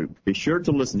study group. Be sure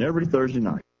to listen every Thursday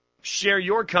night. Share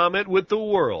your comment with the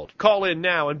world. Call in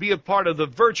now and be a part of the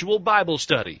virtual Bible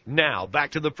study. Now,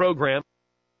 back to the program.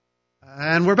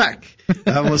 And we're back.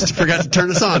 I almost forgot to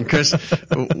turn us on, Chris.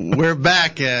 We're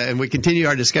back, and we continue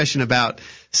our discussion about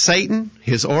Satan,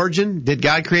 his origin. Did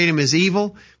God create him as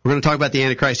evil? We're going to talk about the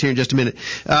Antichrist here in just a minute.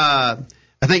 I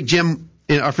think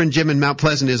our friend Jim in Mount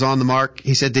Pleasant is on the mark.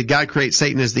 He said, did God create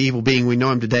Satan as the evil being we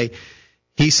know him today?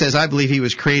 He says, I believe he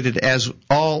was created as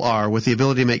all are, with the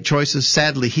ability to make choices.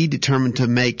 Sadly, he determined to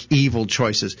make evil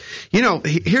choices. You know,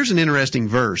 here's an interesting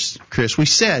verse, Chris. We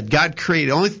said God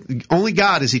created, only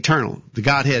God is eternal. The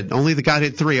Godhead, only the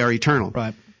Godhead three are eternal.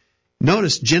 Right.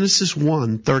 Notice Genesis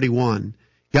 1:31.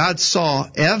 God saw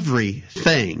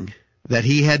everything that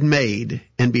he had made,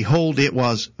 and behold, it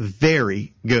was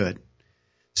very good.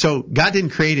 So God didn't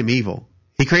create him evil.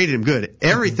 He created him good.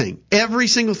 Everything, every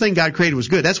single thing God created was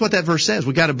good. That's what that verse says.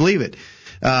 We've got to believe it.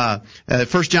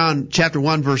 1 John chapter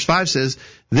 1 verse 5 says,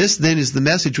 this then is the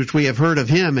message which we have heard of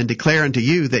him and declare unto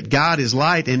you, that God is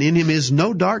light and in him is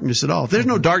no darkness at all. If there's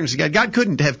no darkness in God, God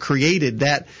couldn't have created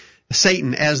that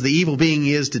Satan as the evil being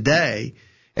he is today.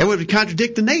 It would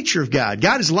contradict the nature of God.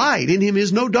 God is light. In him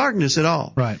is no darkness at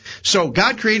all. Right. So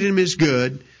God created him as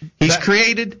good. He's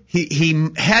created.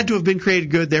 He had to have been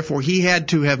created good. Therefore, he had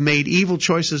to have made evil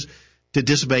choices to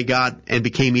disobey God and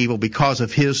became evil because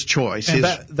of his choice. And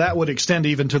that would extend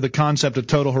even to the concept of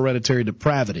total hereditary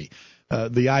depravity.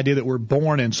 The idea that we're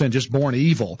born in sin, just born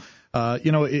evil.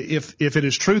 If it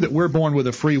is true that we're born with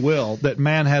a free will, that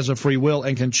man has a free will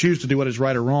and can choose to do what is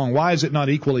right or wrong, why is it not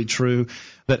equally true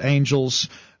that angels,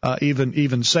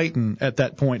 even Satan at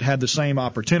that point, had the same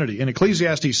opportunity? In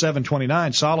Ecclesiastes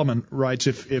 7:29, Solomon writes,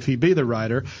 if he be the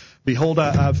writer, behold,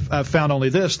 I've found only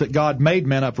this, that God made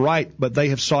men upright, but they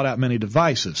have sought out many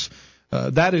devices.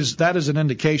 That is an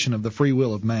indication of the free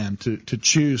will of man to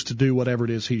choose to do whatever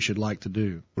it is he should like to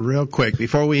do. Real quick,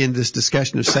 before we end this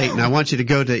discussion of Satan, I want you to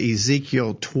go to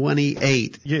Ezekiel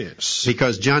 28. Yes.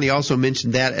 Because Johnny also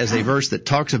mentioned that as a verse that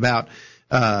talks about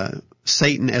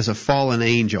Satan as a fallen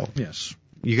angel. Yes.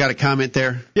 You got a comment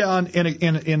there? Yeah,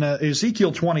 in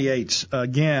Ezekiel 28,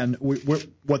 again,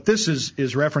 what this is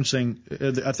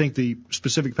referencing, I think the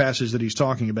specific passage that he's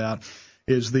talking about,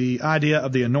 is the idea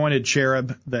of the anointed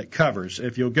cherub that covers.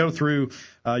 If you'll go through,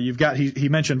 you've got, he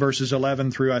mentioned verses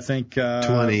 11 through, I think,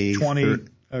 20.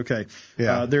 Okay.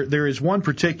 Yeah. There is one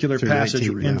particular passage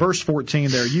 19, in verse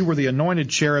 14 there. You were the anointed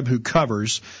cherub who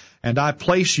covers, and I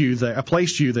placed you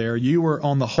there. You were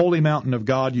on the holy mountain of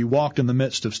God. You walked in the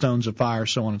midst of stones of fire,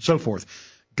 so on and so forth.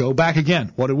 Go back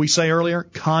again. What did we say earlier?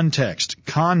 Context.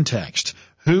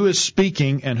 Who is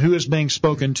speaking and who is being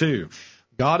spoken to?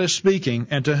 God is speaking,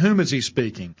 and to whom is he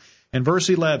speaking? In verse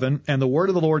 11, and the word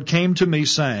of the Lord came to me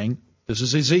saying, this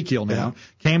is Ezekiel now,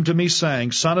 came to me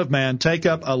saying, Son of man, take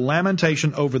up a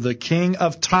lamentation over the king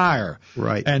of Tyre,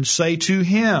 right, and say to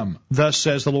him, thus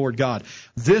says the Lord God.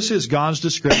 This is God's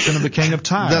description of the king of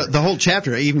Tyre. The whole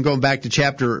chapter, even going back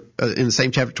to in the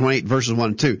same chapter 28, verses 1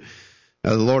 and 2,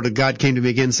 the Lord of God came to me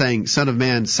again saying, Son of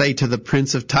man, say to the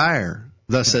prince of Tyre,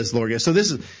 thus says the Lord God. So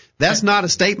that's not a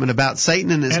statement about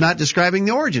Satan, and it's not describing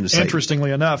the origin of Satan.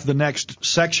 Interestingly enough, the next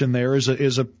section there is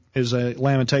a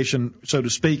lamentation, so to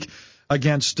speak,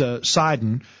 against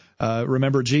Sidon.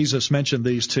 Remember, Jesus mentioned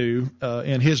these two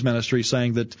in his ministry,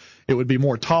 saying that it would be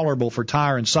more tolerable for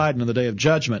Tyre and Sidon in the day of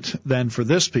judgment than for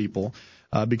this people,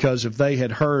 because if they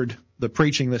had heard the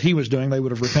preaching that he was doing, they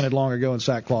would have repented long ago in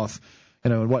sackcloth,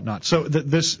 and whatnot. So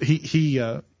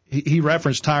he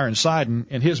referenced Tyre and Sidon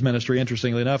in his ministry,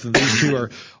 interestingly enough, and these two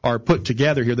are put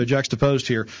together here. They're juxtaposed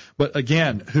here. But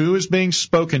again, who is being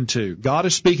spoken to? God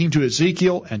is speaking to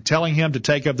Ezekiel and telling him to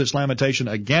take up this lamentation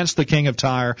against the king of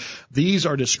Tyre. These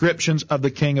are descriptions of the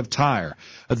king of Tyre.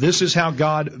 This is how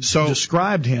God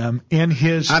described him in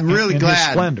his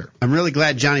splendor. I'm really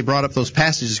glad Johnny brought up those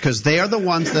passages, because they are the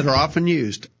ones that are often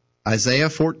used. Isaiah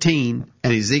 14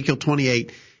 and Ezekiel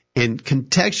 28, and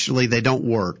contextually they don't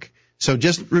work. So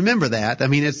just remember that. I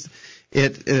mean,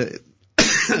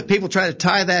 people try to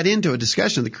tie that into a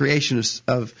discussion of the creation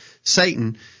of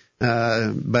Satan,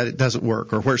 but it doesn't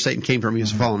work, or where Satan came from. He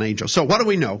was a fallen angel. So what do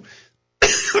we know?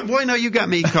 Boy, no, you got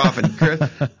me coughing, Chris.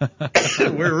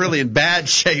 We're really in bad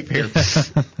shape here.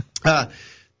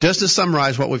 Just to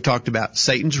summarize what we've talked about,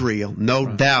 Satan's real. No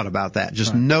doubt about that.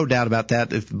 Just no doubt about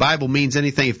that. If the Bible means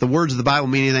anything, if the words of the Bible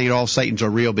mean anything at all, Satan's a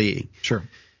real being. Sure.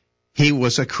 He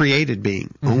was a created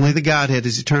being. Mm-hmm. Only the Godhead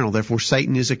is eternal. Therefore,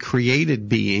 Satan is a created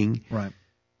being. Right.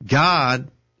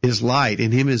 God is light.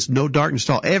 In him is no darkness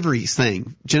at all.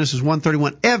 Everything, Genesis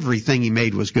 1:31, everything he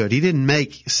made was good. He didn't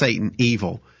make Satan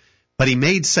evil, but he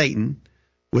made Satan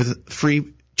with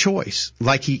free choice.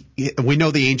 Like we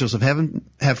know the angels of heaven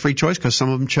have free choice because some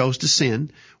of them chose to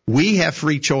sin. We have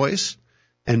free choice,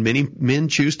 and many men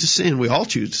choose to sin. We all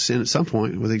choose to sin at some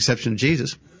point, with the exception of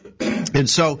Jesus. And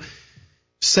so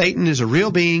Satan is a real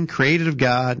being, created of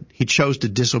God. He chose to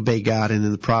disobey God, and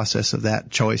in the process of that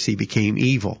choice, he became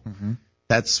evil. Mm-hmm.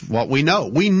 That's what we know.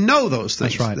 We know those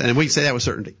things. That's right. And we can say that with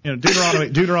certainty.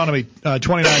 Deuteronomy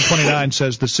 29:29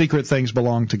 says the secret things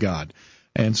belong to God.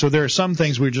 And so there are some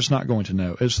things we're just not going to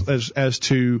know. As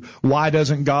to why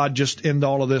doesn't God just end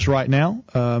all of this right now?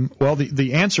 Well,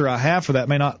 the answer I have for that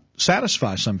may not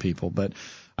satisfy some people, but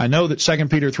I know that 2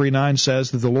 Peter 3:9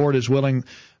 says that the Lord is willing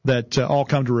that all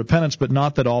come to repentance, but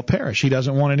not that all perish. He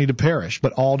doesn't want any to perish,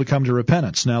 but all to come to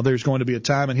repentance. Now, there's going to be a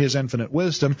time in His infinite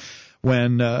wisdom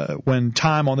when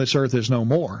time on this earth is no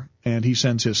more, and He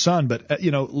sends His Son. But,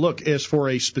 look, as for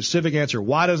a specific answer,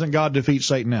 why doesn't God defeat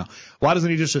Satan now? Why doesn't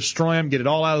He just destroy him, get it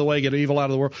all out of the way, get evil out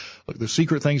of the world? Look, the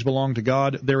secret things belong to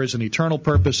God. There is an eternal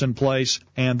purpose in place,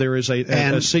 and there is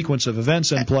a sequence of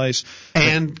events in place.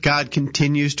 And God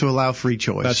continues to allow free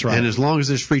choice. That's right. And as long as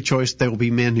there's free choice, there will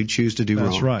be men who choose to do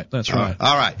wrong. That's right.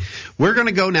 All right. We're going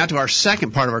to go now to our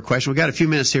second part of our question. We've got a few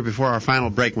minutes here before our final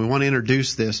break. We want to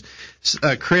introduce this.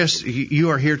 Chris,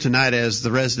 you are here tonight as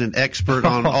the resident expert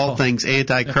on all things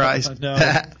Antichrist.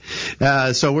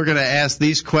 No. So we're going to ask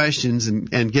these questions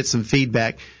and get some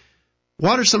feedback.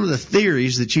 What are some of the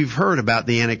theories that you've heard about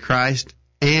the Antichrist,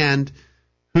 and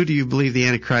who do you believe the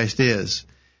Antichrist is?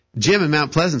 Jim in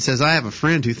Mount Pleasant says, I have a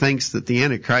friend who thinks that the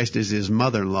Antichrist is his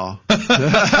mother-in-law. He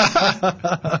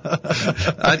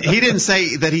didn't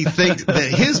say that he thinks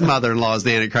that his mother-in-law is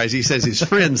the Antichrist. He says his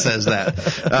friend says that.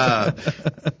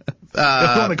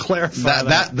 I want to clarify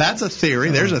that. That's a theory.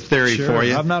 There's a theory for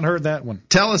you. I've not heard that one.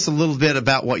 Tell us a little bit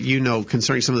about what you know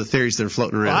concerning some of the theories that are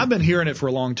floating around. Well, I've been hearing it for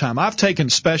a long time. I've taken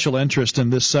special interest in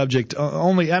this subject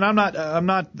only, and I'm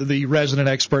not the resident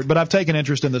expert, but I've taken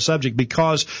interest in the subject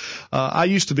because I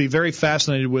used to be very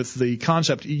fascinated with the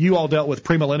concept. You all dealt with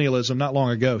premillennialism not long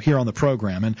ago here on the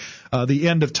program, and the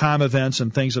end of time events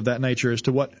and things of that nature as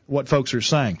to what folks are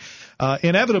saying.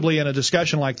 Inevitably, in a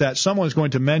discussion like that, someone's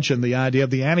going to mention the idea of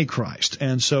the Antichrist.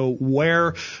 And so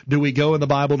where do we go in the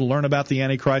Bible to learn about the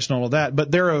Antichrist and all of that?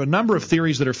 But there are a number of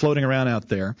theories that are floating around out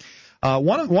there.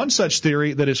 One such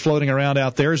theory that is floating around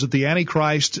out there is that the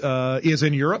Antichrist is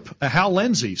in Europe. Hal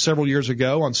Lindsey, several years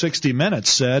ago on 60 Minutes,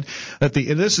 said that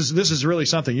this is really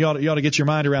something. You ought to get your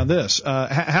mind around this.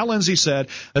 Hal Lindsey said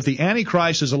that the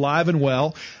Antichrist is alive and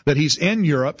well, that he's in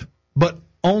Europe, but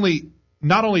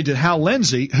not only did Hal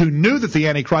Lindsey, who knew that the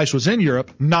Antichrist was in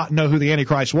Europe, not know who the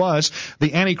Antichrist was,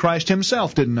 the Antichrist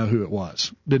himself didn't know who it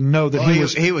was. Didn't know that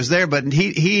he was there, but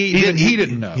he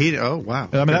didn't know. Oh, wow.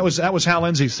 I mean, that was Hal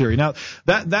Lindsey's theory. Now,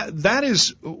 that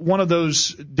is one of those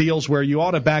deals where you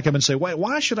ought to back up and say,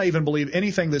 why should I even believe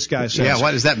anything this guy says? Yeah,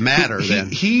 why does that matter then?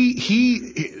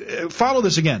 He follow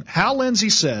this again. Hal Lindsey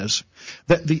says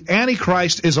that the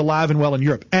Antichrist is alive and well in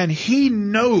Europe, and he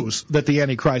knows that the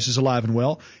Antichrist is alive and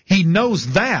well. He knows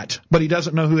that, but he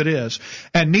doesn't know who it is,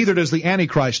 and neither does the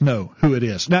Antichrist know who it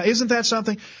is. Now, isn't that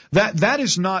something? That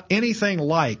is not anything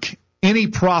like any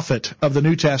prophet of the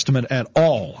New Testament at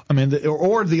all. I mean,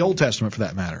 or the Old Testament for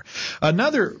that matter.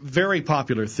 Another very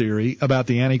popular theory about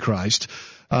the Antichrist,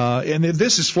 and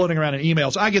this is floating around in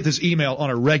emails. I get this email on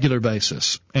a regular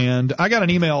basis, and I got an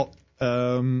email.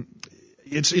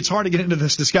 It's hard to get into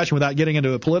this discussion without getting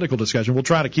into a political discussion. We'll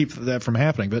try to keep that from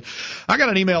happening. But I got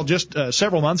an email just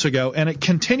several months ago, and it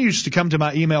continues to come to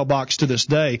my email box to this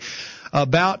day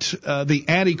about the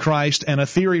Antichrist and a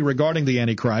theory regarding the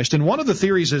Antichrist. And one of the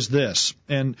theories is this,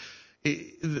 and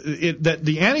that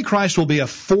the Antichrist will be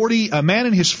a man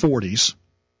in his 40s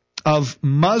of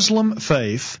Muslim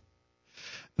faith,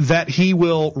 that he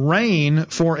will reign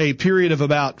for a period of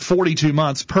about 42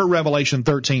 months per Revelation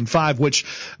 13:5, which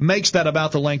makes that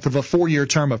about the length of a 4-year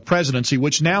term of presidency,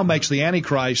 which now makes the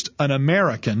Antichrist an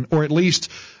American, or at least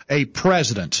a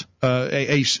president,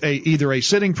 either a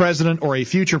sitting president or a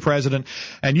future president.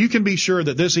 And you can be sure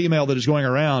that this email that is going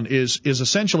around is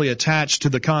essentially attached to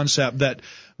the concept that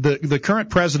the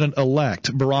current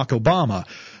president-elect, Barack Obama,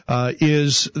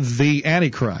 is the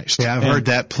Antichrist. Yeah, I've heard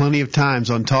that plenty of times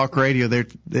on talk radio.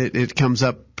 It comes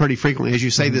up pretty frequently. As you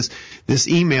say, this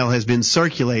email has been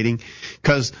circulating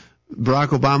because Barack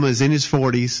Obama is in his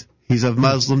 40s. He's of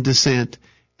Muslim descent,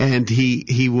 and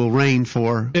he will reign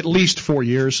for at least 4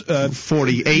 years,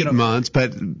 48 months,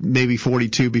 but maybe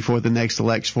 42 before the next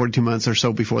election, 42 months or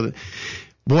so before the.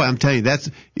 Boy, I'm telling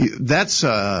you, that's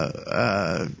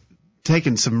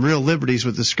taking some real liberties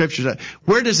with the scriptures.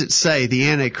 Where does it say the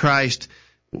Antichrist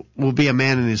will be a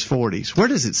man in his 40s? Where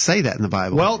does it say that in the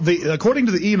Bible? Well, according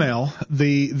to the email,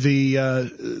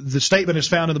 the statement is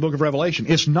found in the book of Revelation.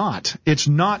 It's not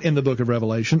in the book of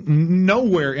Revelation.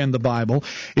 Nowhere in the Bible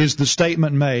is the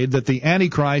statement made that the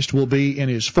Antichrist will be in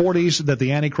his 40s, that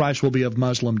the Antichrist will be of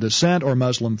Muslim descent or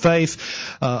Muslim faith,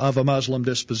 of a Muslim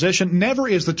disposition. Never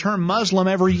is the term Muslim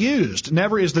ever used.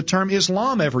 Never is the term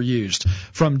Islam ever used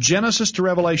from Genesis to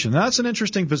Revelation. Now, that's an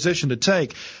interesting position to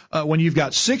take when you've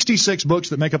got 66 books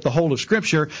that make up the whole of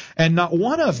Scripture, and not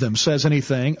one of them says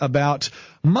anything about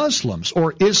Muslims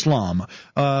or Islam,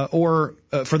 or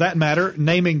for that matter,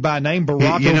 naming by name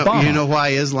Barack Obama. You know why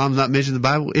Islam's not mentioned in the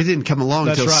Bible? It didn't come along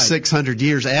until 600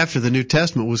 years after the New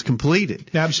Testament was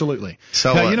completed. Absolutely.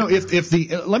 So, now,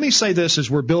 let me say this as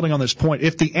we're building on this point.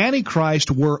 If the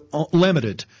Antichrist were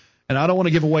limited, and I don't want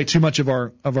to give away too much of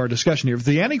our discussion here, if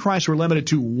the Antichrist were limited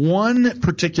to one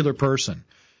particular person,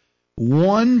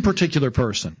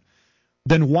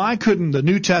 then why couldn't the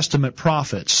New Testament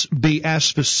prophets be as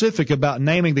specific about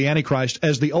naming the Antichrist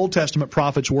as the Old Testament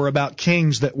prophets were about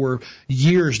kings that were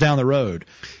years down the road?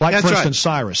 Like, for instance,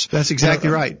 Cyrus. That's exactly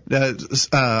right.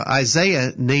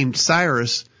 Isaiah named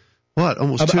Cyrus,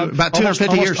 about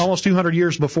 250 years. Almost 200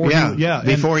 years before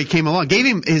before he came along.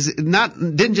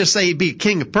 Didn't just say he'd be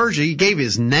king of Persia, he gave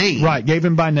his name. Right, gave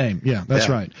him by name. Yeah, that's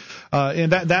right.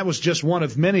 And that was just one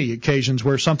of many occasions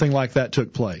where something like that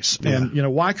took place. Yeah.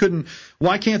 And,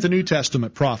 why can't the New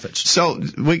Testament prophets? So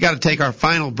we got to take our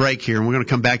final break here, and we're going to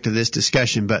come back to this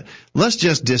discussion, but let's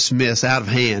just dismiss out of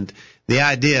hand the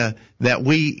idea that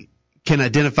we can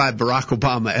identify Barack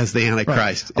Obama as the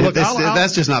Antichrist. Right. Look,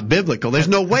 that's just not biblical. There's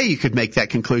no way you could make that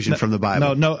conclusion from the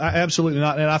Bible. No, absolutely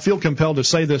not. And I feel compelled to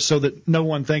say this so that no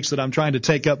one thinks that I'm trying to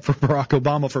take up for Barack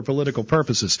Obama for political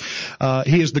purposes.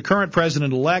 He is the current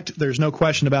president-elect. There's no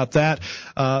question about that.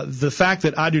 The fact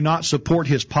that I do not support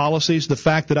his policies, the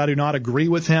fact that I do not agree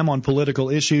with him on political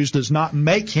issues does not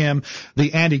make him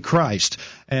the Antichrist.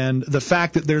 And the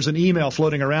fact that there's an email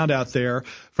floating around out there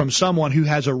from someone who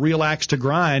has a real axe to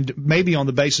grind, maybe on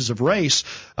the basis of race,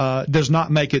 does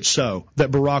not make it so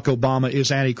that Barack Obama is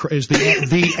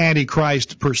the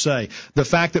Antichrist per se. The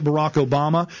fact that Barack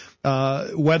Obama,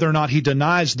 whether or not he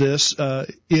denies this,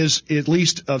 is at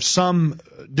least of some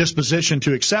disposition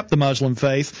to accept the Muslim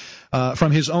faith.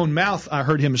 From his own mouth, I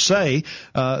heard him say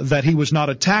that he was not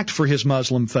attacked for his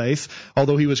Muslim faith,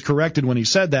 although he was corrected when he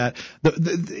said that.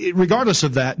 Regardless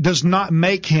of that, does not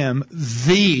make him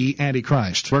the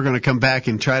Antichrist. We're going to come back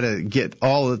and try to get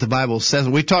all that the Bible says.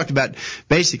 We've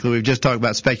just talked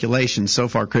about speculations so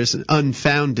far, Chris,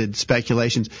 unfounded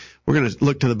speculations. We're going to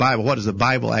look to the Bible. What does the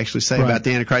Bible actually say about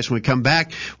the Antichrist? When we come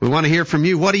back, we want to hear from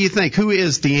you. What do you think? Who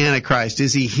is the Antichrist?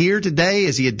 Is he here today?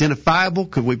 Is he identifiable?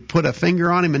 Could we put a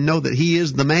finger on him and know that he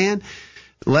is the man?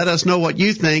 Let us know what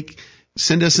you think.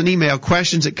 Send us an email,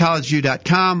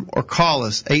 questions@collegeview.com, or call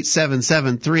us,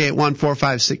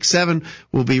 877-381-4567.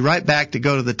 We'll be right back to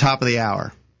go to the top of the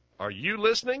hour. Are you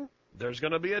listening? There's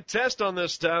going to be a test on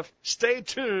this stuff. Stay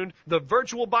tuned. The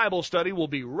virtual Bible study will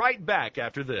be right back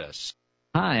after this.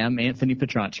 Hi, I'm Anthony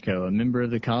Petrachko, a member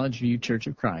of the College View Church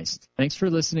of Christ. Thanks for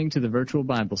listening to the virtual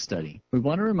Bible study. We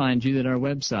want to remind you that our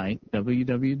website,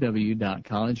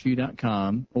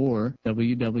 www.collegeview.com or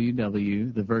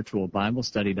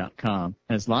www.thevirtualbiblestudy.com,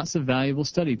 has lots of valuable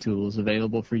study tools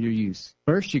available for your use.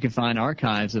 First, you can find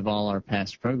archives of all our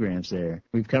past programs there.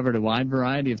 We've covered a wide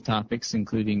variety of topics,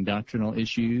 including doctrinal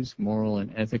issues, moral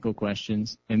and ethical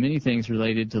questions, and many things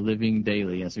related to living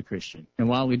daily as a Christian. And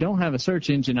while we don't have a search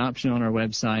engine option on our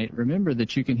website, remember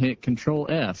that you can hit Control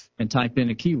F and type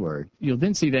in a keyword. You'll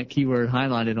then see that keyword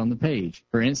highlighted on the page.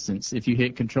 For instance, if you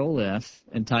hit Control F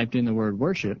and typed in the word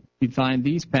worship, you'd find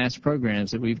these past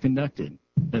programs that we've conducted.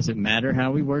 Does it matter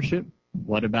how we worship?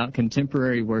 What about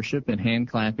contemporary worship and hand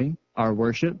clapping? Our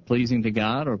worship pleasing to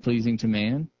God or pleasing to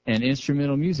man? And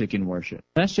instrumental music in worship.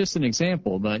 That's just an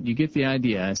example, but you get the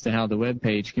idea as to how the web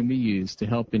page can be used to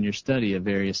help in your study of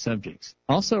various subjects.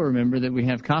 Also remember that we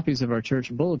have copies of our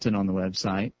church bulletin on the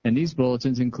website, and these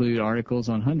bulletins include articles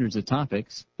on hundreds of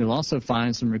topics. You'll also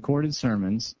find some recorded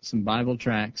sermons, some Bible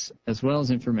tracts, as well as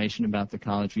information about the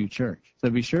College View Church. So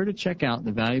be sure to check out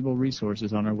the valuable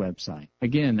resources on our website.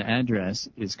 Again, the address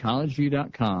is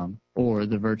collegeview.com or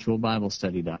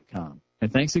thevirtualbiblestudy.com.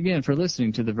 And thanks again for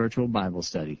listening to the Virtual Bible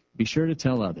Study. Be sure to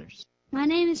tell others. My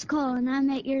name is Cole, and I'm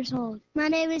 8 years old. My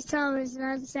name is Thomas, and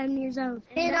I'm 7 years old.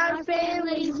 And our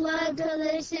families love to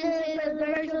listen to the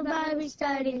Virtual Bible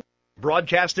Study.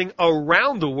 Broadcasting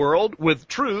around the world with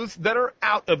truths that are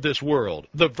out of this world.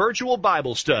 The Virtual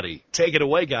Bible Study. Take it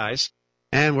away, guys.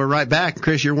 And we're right back.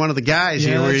 Chris, you're one of the guys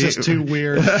here. Yeah, it's just too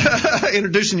weird.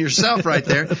 Introducing yourself right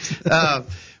there.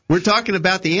 We're talking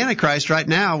about the Antichrist right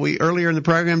now. We earlier in the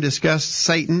program discussed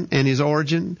Satan and his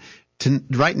origin.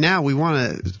 Right now, we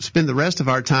want to spend the rest of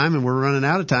our time, and we're running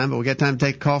out of time, but we got time to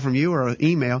take a call from you or an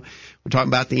email. We're talking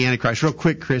about the Antichrist. Real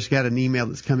quick, Chris, got an email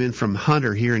that's come in from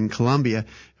Hunter here in Columbia,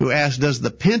 who asked, does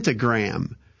the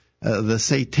pentagram, the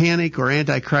satanic or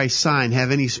Antichrist sign,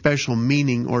 have any special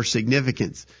meaning or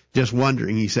significance? Just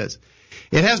wondering, he says.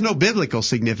 It has no biblical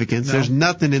significance. No. There's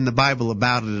nothing in the Bible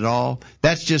about it at all.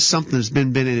 That's just something that's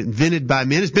been invented by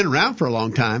men. It's been around for a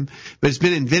long time, but it's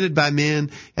been invented by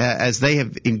men as they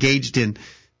have engaged in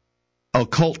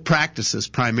occult practices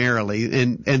primarily.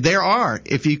 And there are,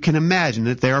 if you can imagine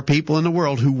it, there are people in the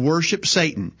world who worship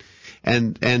Satan.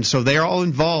 And so they're all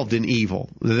involved in evil.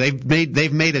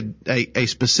 They've made a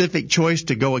specific choice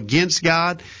to go against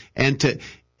God and to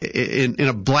in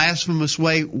a blasphemous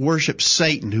way worship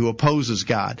Satan, who opposes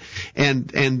God. And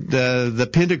the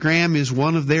pentagram is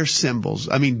one of their symbols.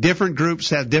 I mean, different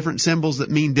groups have different symbols that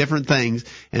mean different things.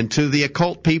 And to the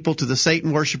occult people, to the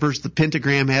Satan worshipers, the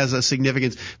pentagram has a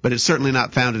significance, but it's certainly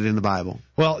not founded in the Bible.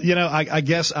 Well, I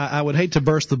guess I would hate to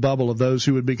burst the bubble of those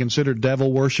who would be considered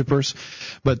devil worshipers,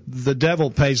 but the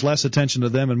devil pays less attention to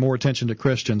them and more attention to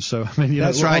Christians. So, I mean,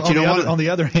 that's right. On the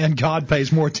other hand, God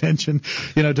pays more attention,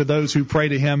 to those who pray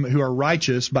to Him who are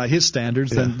righteous by His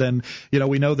standards than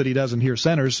we know that He doesn't hear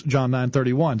sinners, John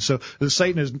 9:31. So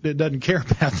Satan doesn't care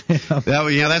about them.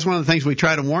 Well, that's one of the things we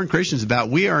try to warn Christians about.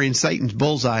 We are in Satan's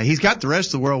bullseye. He's got the rest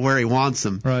of the world where He wants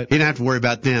them. Right. He doesn't have to worry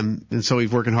about them, and so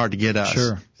He's working hard to get us.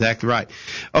 Sure. Exactly right.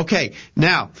 Okay,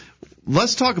 now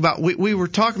let's talk about. We were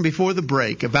talking before the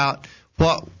break about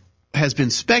what has been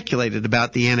speculated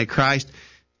about the Antichrist.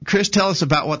 Chris, tell us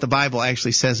about what the Bible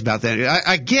actually says about that.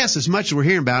 I guess as much as we're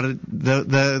hearing about it,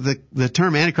 the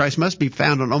term Antichrist must be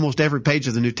found on almost every page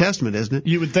of the New Testament, isn't it?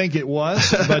 You would think it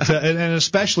was, but and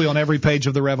especially on every page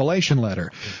of the Revelation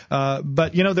letter.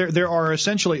 But there are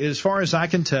essentially, as far as I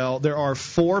can tell, there are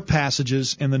 4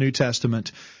 passages in the New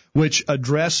Testament which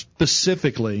address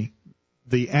specifically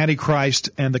the Antichrist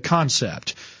and the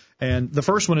concept. And the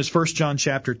first one is 1 John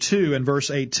chapter 2 and verse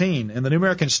 18. And the New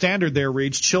American Standard there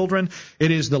reads, "Children,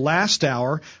 it is the last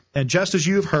hour, and just as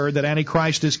you have heard that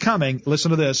Antichrist is coming,"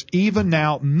 listen to this, "even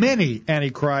now many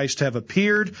Antichrists have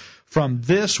appeared. From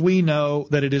this we know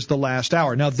that it is the last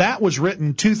hour." Now that was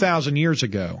written 2,000 years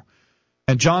ago.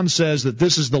 And John says that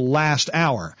this is the last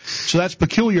hour. So that's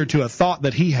peculiar to a thought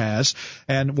that he has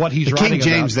and what he's writing about.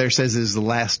 King James there says it is the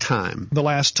last time. The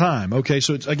last time. Okay,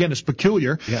 so it's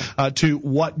peculiar to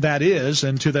what that is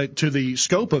and to the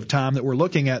scope of time that we're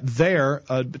looking at there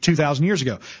 2,000 years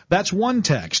ago. That's one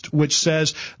text which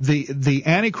says the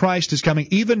Antichrist is coming.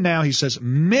 Even now, he says,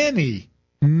 many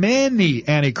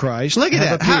Antichrists Look at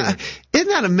have that. appeared. Isn't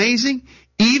that amazing?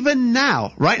 Even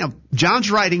now, right now,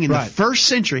 John's writing in the first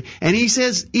century, and he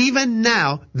says, even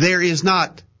now, there is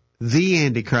not the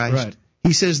Antichrist. Right.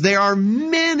 He says there are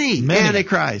many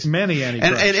Antichrists. Many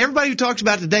Antichrists. And everybody who talks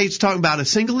about today is talking about a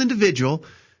single individual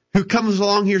who comes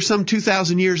along here some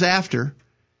 2,000 years after.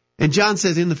 And John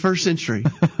says in the first century,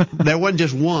 there wasn't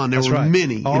just one, there were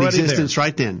many already in existence there.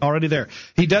 Right then. Already there.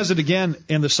 He does it again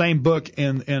in the same book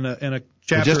in a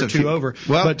chapter or two over.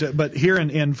 Well, but here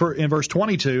in verse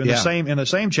 22 in the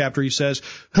same chapter he says,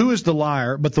 "Who is the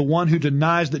liar but the one who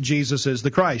denies that Jesus is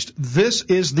the Christ? This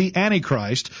is the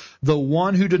Antichrist, the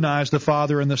one who denies the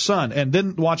Father and the Son." And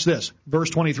then watch this, verse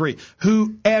 23.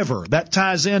 "Whoever," that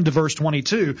ties into verse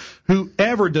 22,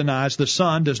 "whoever denies the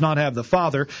Son does not have the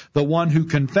Father. The one who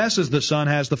confesses the Son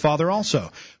has the Father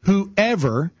also."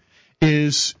 Whoever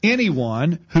is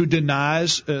anyone who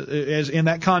denies, as in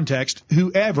that context,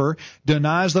 whoever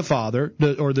denies the Father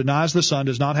or denies the Son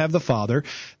does not have the Father.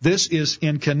 This is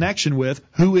in connection with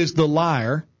who is the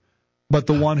liar, but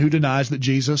the one who denies that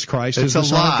Jesus Christ is the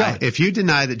Son of God. If you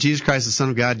deny that Jesus Christ is the Son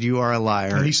of God, you are a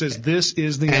liar. And he says this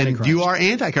is the Antichrist. And you are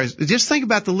Antichrist. Just think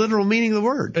about the literal meaning of the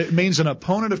word. It means an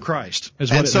opponent of Christ, is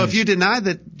what and it so means. If you deny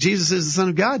that Jesus is the Son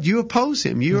of God, you oppose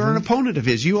Him. You are an opponent of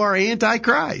His. You are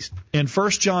Antichrist. In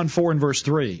 1 John 4 and verse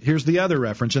 3, here's the other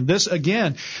reference. And this,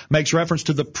 again, makes reference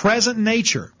to the present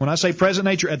nature. When I say present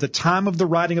nature, at the time of the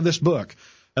writing of this book,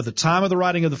 at the time of the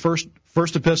writing of the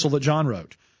first epistle that John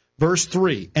wrote, Verse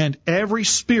 3, "And every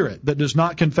spirit that does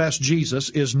not confess Jesus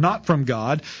is not from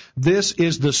God. This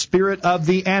is the spirit of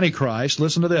the Antichrist,"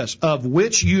 listen to this, "of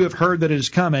which you have heard that it is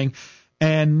coming,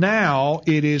 and now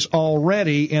it is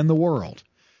already in the world."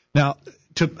 Now,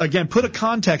 to, again, put a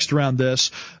context around this,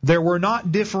 there were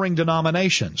not differing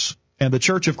denominations. And the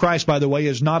Church of Christ, by the way,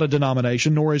 is not a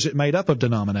denomination, nor is it made up of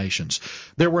denominations.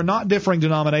 There were not differing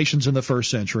denominations in the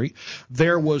first century.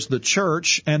 There was the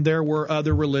church, and there were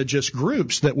other religious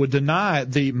groups that would deny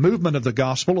the movement of the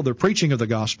gospel or the preaching of the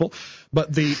gospel.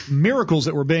 But the miracles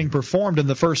that were being performed in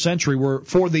the first century were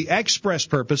for the express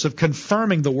purpose of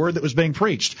confirming the word that was being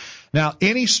preached. Now,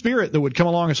 any spirit that would come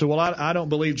along and say, "Well, I don't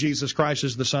believe Jesus Christ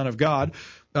is the Son of God,"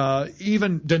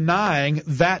 even denying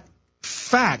that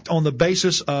fact on the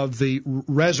basis of the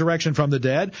resurrection from the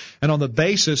dead and on the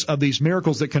basis of these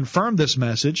miracles that confirm this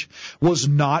message, was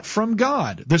not from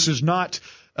God. This is not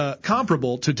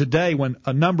comparable to today when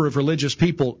a number of religious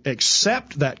people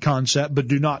accept that concept but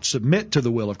do not submit to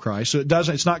the will of Christ. So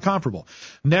it's not comparable.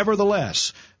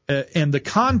 Nevertheless, in the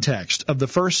context of the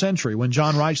first century, when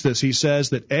John writes this, he says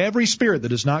that every spirit that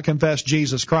does not confess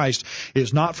Jesus Christ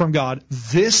is not from God.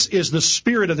 This is the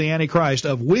spirit of the Antichrist,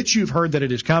 of which you've heard that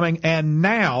it is coming, and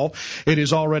now it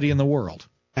is already in the world.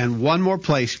 And one more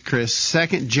place, Chris,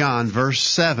 2 John, verse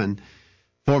 7.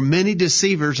 For many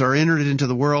deceivers are entered into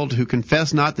the world who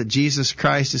confess not that Jesus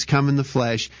Christ is come in the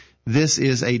flesh. This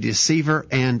is a deceiver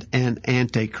and an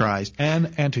antichrist.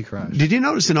 An antichrist. Did you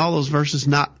notice in all those verses,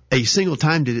 not a single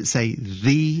time did it say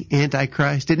the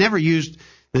antichrist? It never used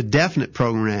the definite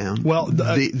pronoun. Well, the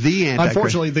antichrist.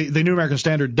 Unfortunately, the New American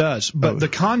Standard does, but the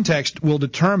context will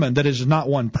determine that it is not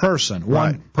one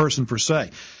person, person per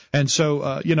se. And so,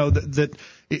 that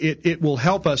it will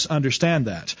help us understand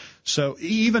that. So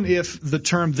even if the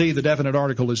term the definite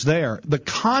article is there, the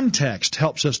context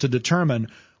helps us to determine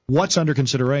what's under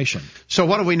consideration. So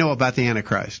what do we know about the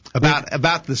Antichrist?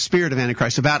 About the spirit of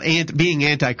Antichrist, about being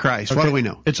Antichrist? Okay. What do we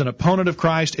know? It's an opponent of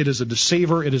Christ. It is a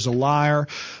deceiver. It is a liar.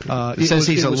 It says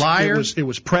he's a liar. It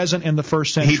was present in the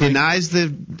first century. He denies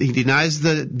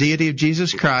the deity of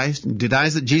Jesus Christ,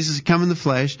 denies that Jesus had come in the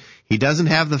flesh. He doesn't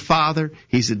have the Father.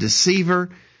 He's a deceiver.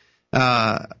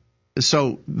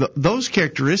 So those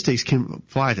characteristics can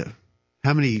apply to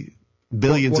how many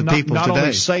billions of people today?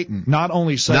 Not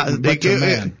only Satan, but to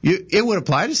man. It would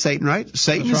apply to Satan, right?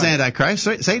 Satan is Antichrist.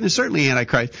 Satan is certainly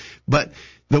Antichrist. But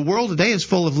the world today is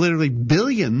full of literally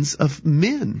billions of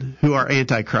men who are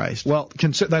Antichrist. Well,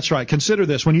 that's right. Consider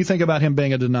this. When you think about him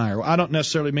being a denier, I don't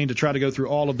necessarily mean to try to go through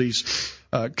all of these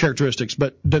characteristics,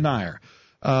 but denier.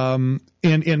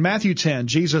 In Matthew 10,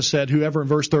 Jesus said, in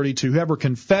verse 32, whoever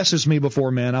confesses me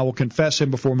before men, I will confess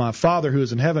him before my Father who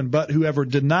is in heaven, but whoever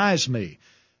denies me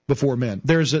before men.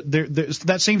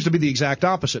 That seems to be the exact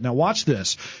opposite. Now watch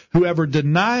this. Whoever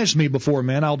denies me before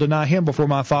men, I'll deny him before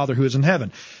my Father who is in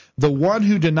heaven. The one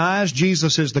who denies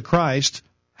Jesus is the Christ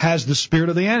has the spirit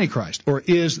of the Antichrist, or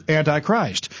is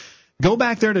Antichrist. Go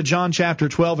back there to John chapter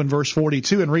 12 and verse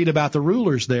 42 and read about the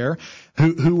rulers there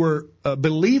who were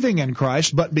believing in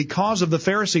Christ, but because of the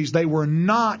Pharisees, they were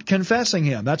not confessing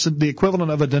him. That's the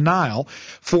equivalent of a denial,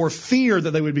 for fear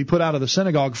that they would be put out of the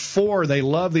synagogue, for they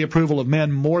love the approval of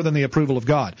men more than the approval of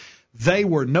God. They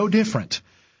were no different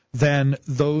than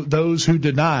those who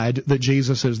denied that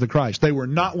Jesus is the Christ. They were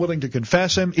not willing to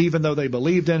confess him, even though they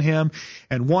believed in him,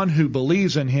 and one who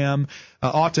believes in him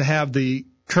ought to have the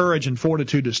courage and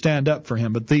fortitude to stand up for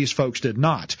him, but these folks did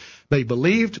not. They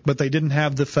believed, but they didn't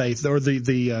have the faith or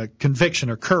the conviction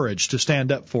or courage to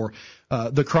stand up for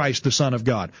the Christ, the Son of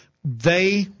God.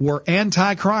 They were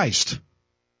anti-Christ.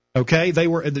 Okay? They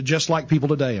were just like people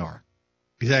today are.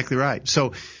 Exactly right.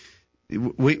 So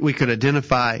we could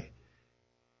identify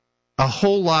a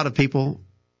whole lot of people.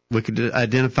 We could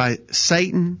identify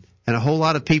Satan and a whole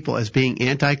lot of people as being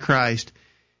anti-Christ.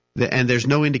 And there's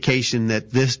no indication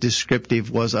that this descriptive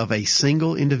was of a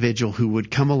single individual who would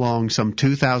come along some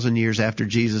 2,000 years after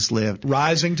Jesus lived.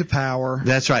 Rising to power.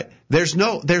 That's right.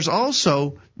 There's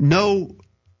also no,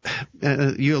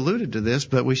 you alluded to this,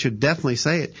 but we should definitely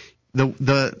say it.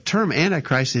 The term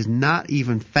Antichrist is not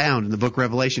even found in the book of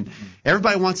Revelation.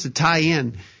 Everybody wants to tie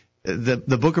in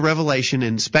the book of Revelation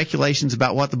and speculations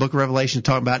about what the book of Revelation is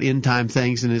talking about, end time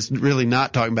things, and it's really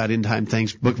not talking about end time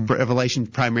things. Book of Revelation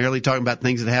primarily talking about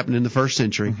things that happened in the first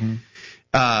century.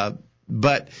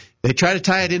 But they try to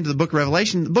tie it into the book of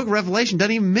Revelation. The book of Revelation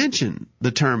doesn't even mention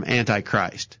the term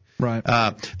Antichrist. Right.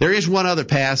 There is one other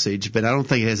passage, but I don't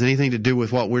think it has anything to do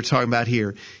with what we're talking about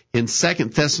here. In 2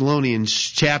 Thessalonians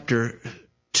chapter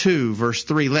 2, verse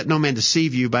 3, let no man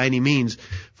deceive you by any means,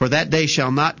 for that day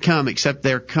shall not come except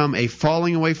there come a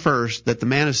falling away first, that the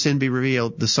man of sin be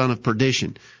revealed, the son of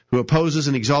perdition, who opposes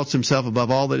and exalts himself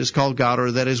above all that is called God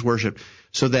or that is worshipped,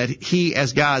 so that he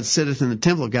as God sitteth in the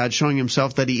temple of God, showing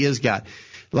himself that he is God.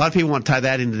 A lot of people want to tie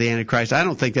that into the Antichrist. I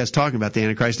don't think that's talking about the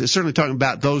Antichrist. It's certainly talking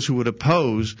about those who would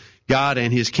oppose God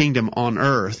and his kingdom on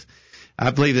earth.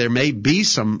 I believe there may be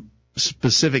some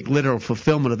specific literal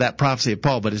fulfillment of that prophecy of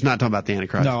Paul, but it's not talking about the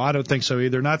Antichrist. No, I don't think so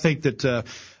either. And I think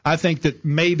that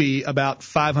maybe about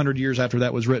 500 years after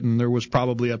that was written, there was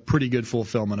probably a pretty good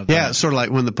fulfillment of that. Yeah, it's sort of like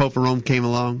when the Pope of Rome came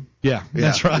along. Yeah,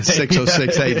 that's right.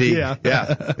 606 AD. Yeah.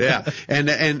 Yeah.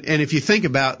 And if you think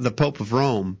about the Pope of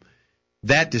Rome,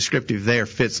 that descriptive there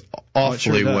fits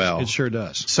awfully well. It sure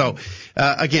does. So,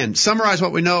 again, summarize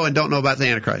what we know and don't know about the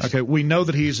Antichrist. Okay, we know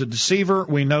that he's a deceiver.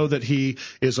 We know that he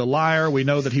is a liar. We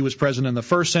know that he was present in the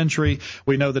first century.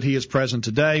 We know that he is present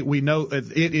today. We know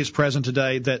it is present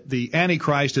today that the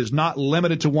Antichrist is not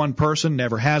limited to one person,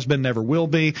 never has been, never will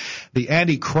be. The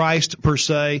Antichrist, per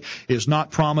se, is not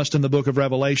promised in the book of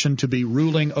Revelation to be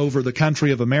ruling over the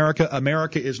country of America.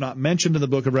 America is not mentioned in the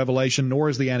book of Revelation, nor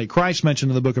is the Antichrist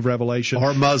mentioned in the book of Revelation.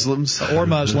 Or Muslims.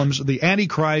 The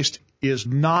Antichrist is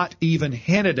not even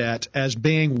hinted at as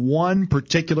being one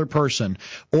particular person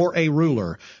or a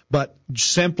ruler, but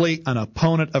simply an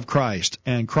opponent of Christ.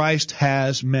 And Christ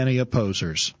has many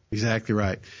opposers. Exactly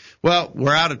right. Well,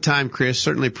 we're out of time, Chris.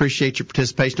 Certainly appreciate your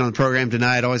participation on the program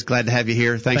tonight. Always glad to have you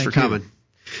here. Thanks for coming.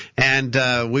 And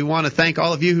we want to thank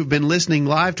all of you who've been listening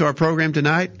live to our program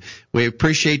tonight. We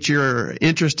appreciate your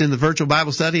interest in the virtual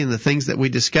Bible study and the things that we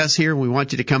discuss here. We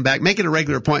want you to come back. Make it a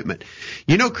regular appointment.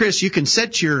 You know, Chris, you can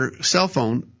set your cell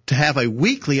phone to have a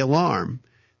weekly alarm.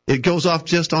 It goes off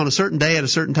just on a certain day at a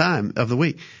certain time of the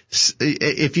week.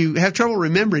 If you have trouble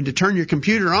remembering to turn your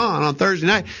computer on Thursday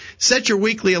night, set your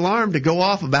weekly alarm to go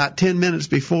off about 10 minutes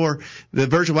before the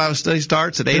virtual Bible study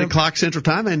starts at 8 o'clock Central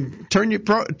Time, and turn the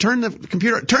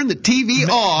TV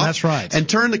off. That's right. And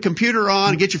turn the computer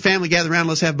on and get your family gathered around.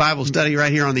 Let's have Bible study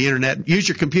right here on the Internet. Use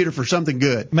your computer for something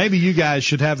good. Maybe you guys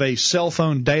should have a cell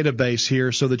phone database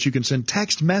here so that you can send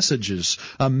text messages,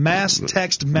 a mass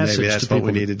text message Maybe that's to people.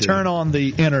 What we need to do. Turn on the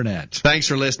Internet. Thanks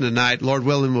for listening tonight. Lord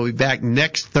willing, we'll be back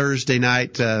next Thursday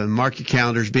night. Mark your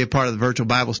calendars. Be a part of the virtual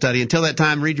Bible study. Until that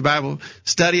time, read your Bible,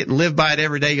 study it, and live by it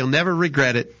every day. You'll never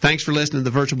regret it. Thanks for listening to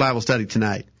the virtual Bible study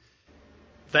tonight.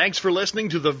 Thanks for listening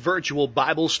to the Virtual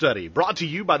Bible Study, brought to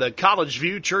you by the College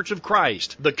View Church of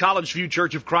Christ. The College View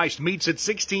Church of Christ meets at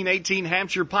 1618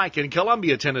 Hampshire Pike in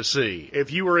Columbia, Tennessee.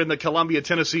 If you are in the Columbia,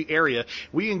 Tennessee area,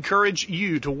 we encourage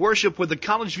you to worship with the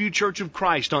College View Church of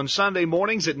Christ on Sunday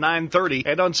mornings at 9:30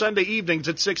 and on Sunday evenings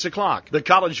at 6 o'clock. The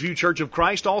College View Church of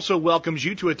Christ also welcomes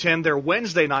you to attend their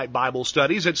Wednesday night Bible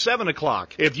studies at 7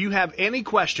 o'clock. If you have any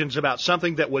questions about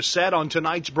something that was said on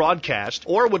tonight's broadcast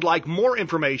or would like more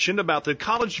information about the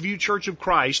College View Church of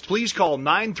Christ, please call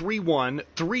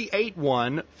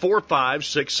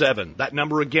 931-381-4567. That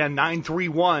number again,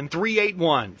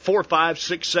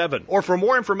 931-381-4567. Or for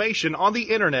more information on the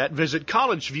Internet, visit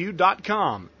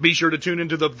collegeview.com. Be sure to tune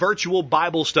into the virtual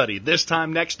Bible study this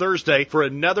time next Thursday for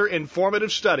another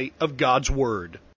informative study of God's Word.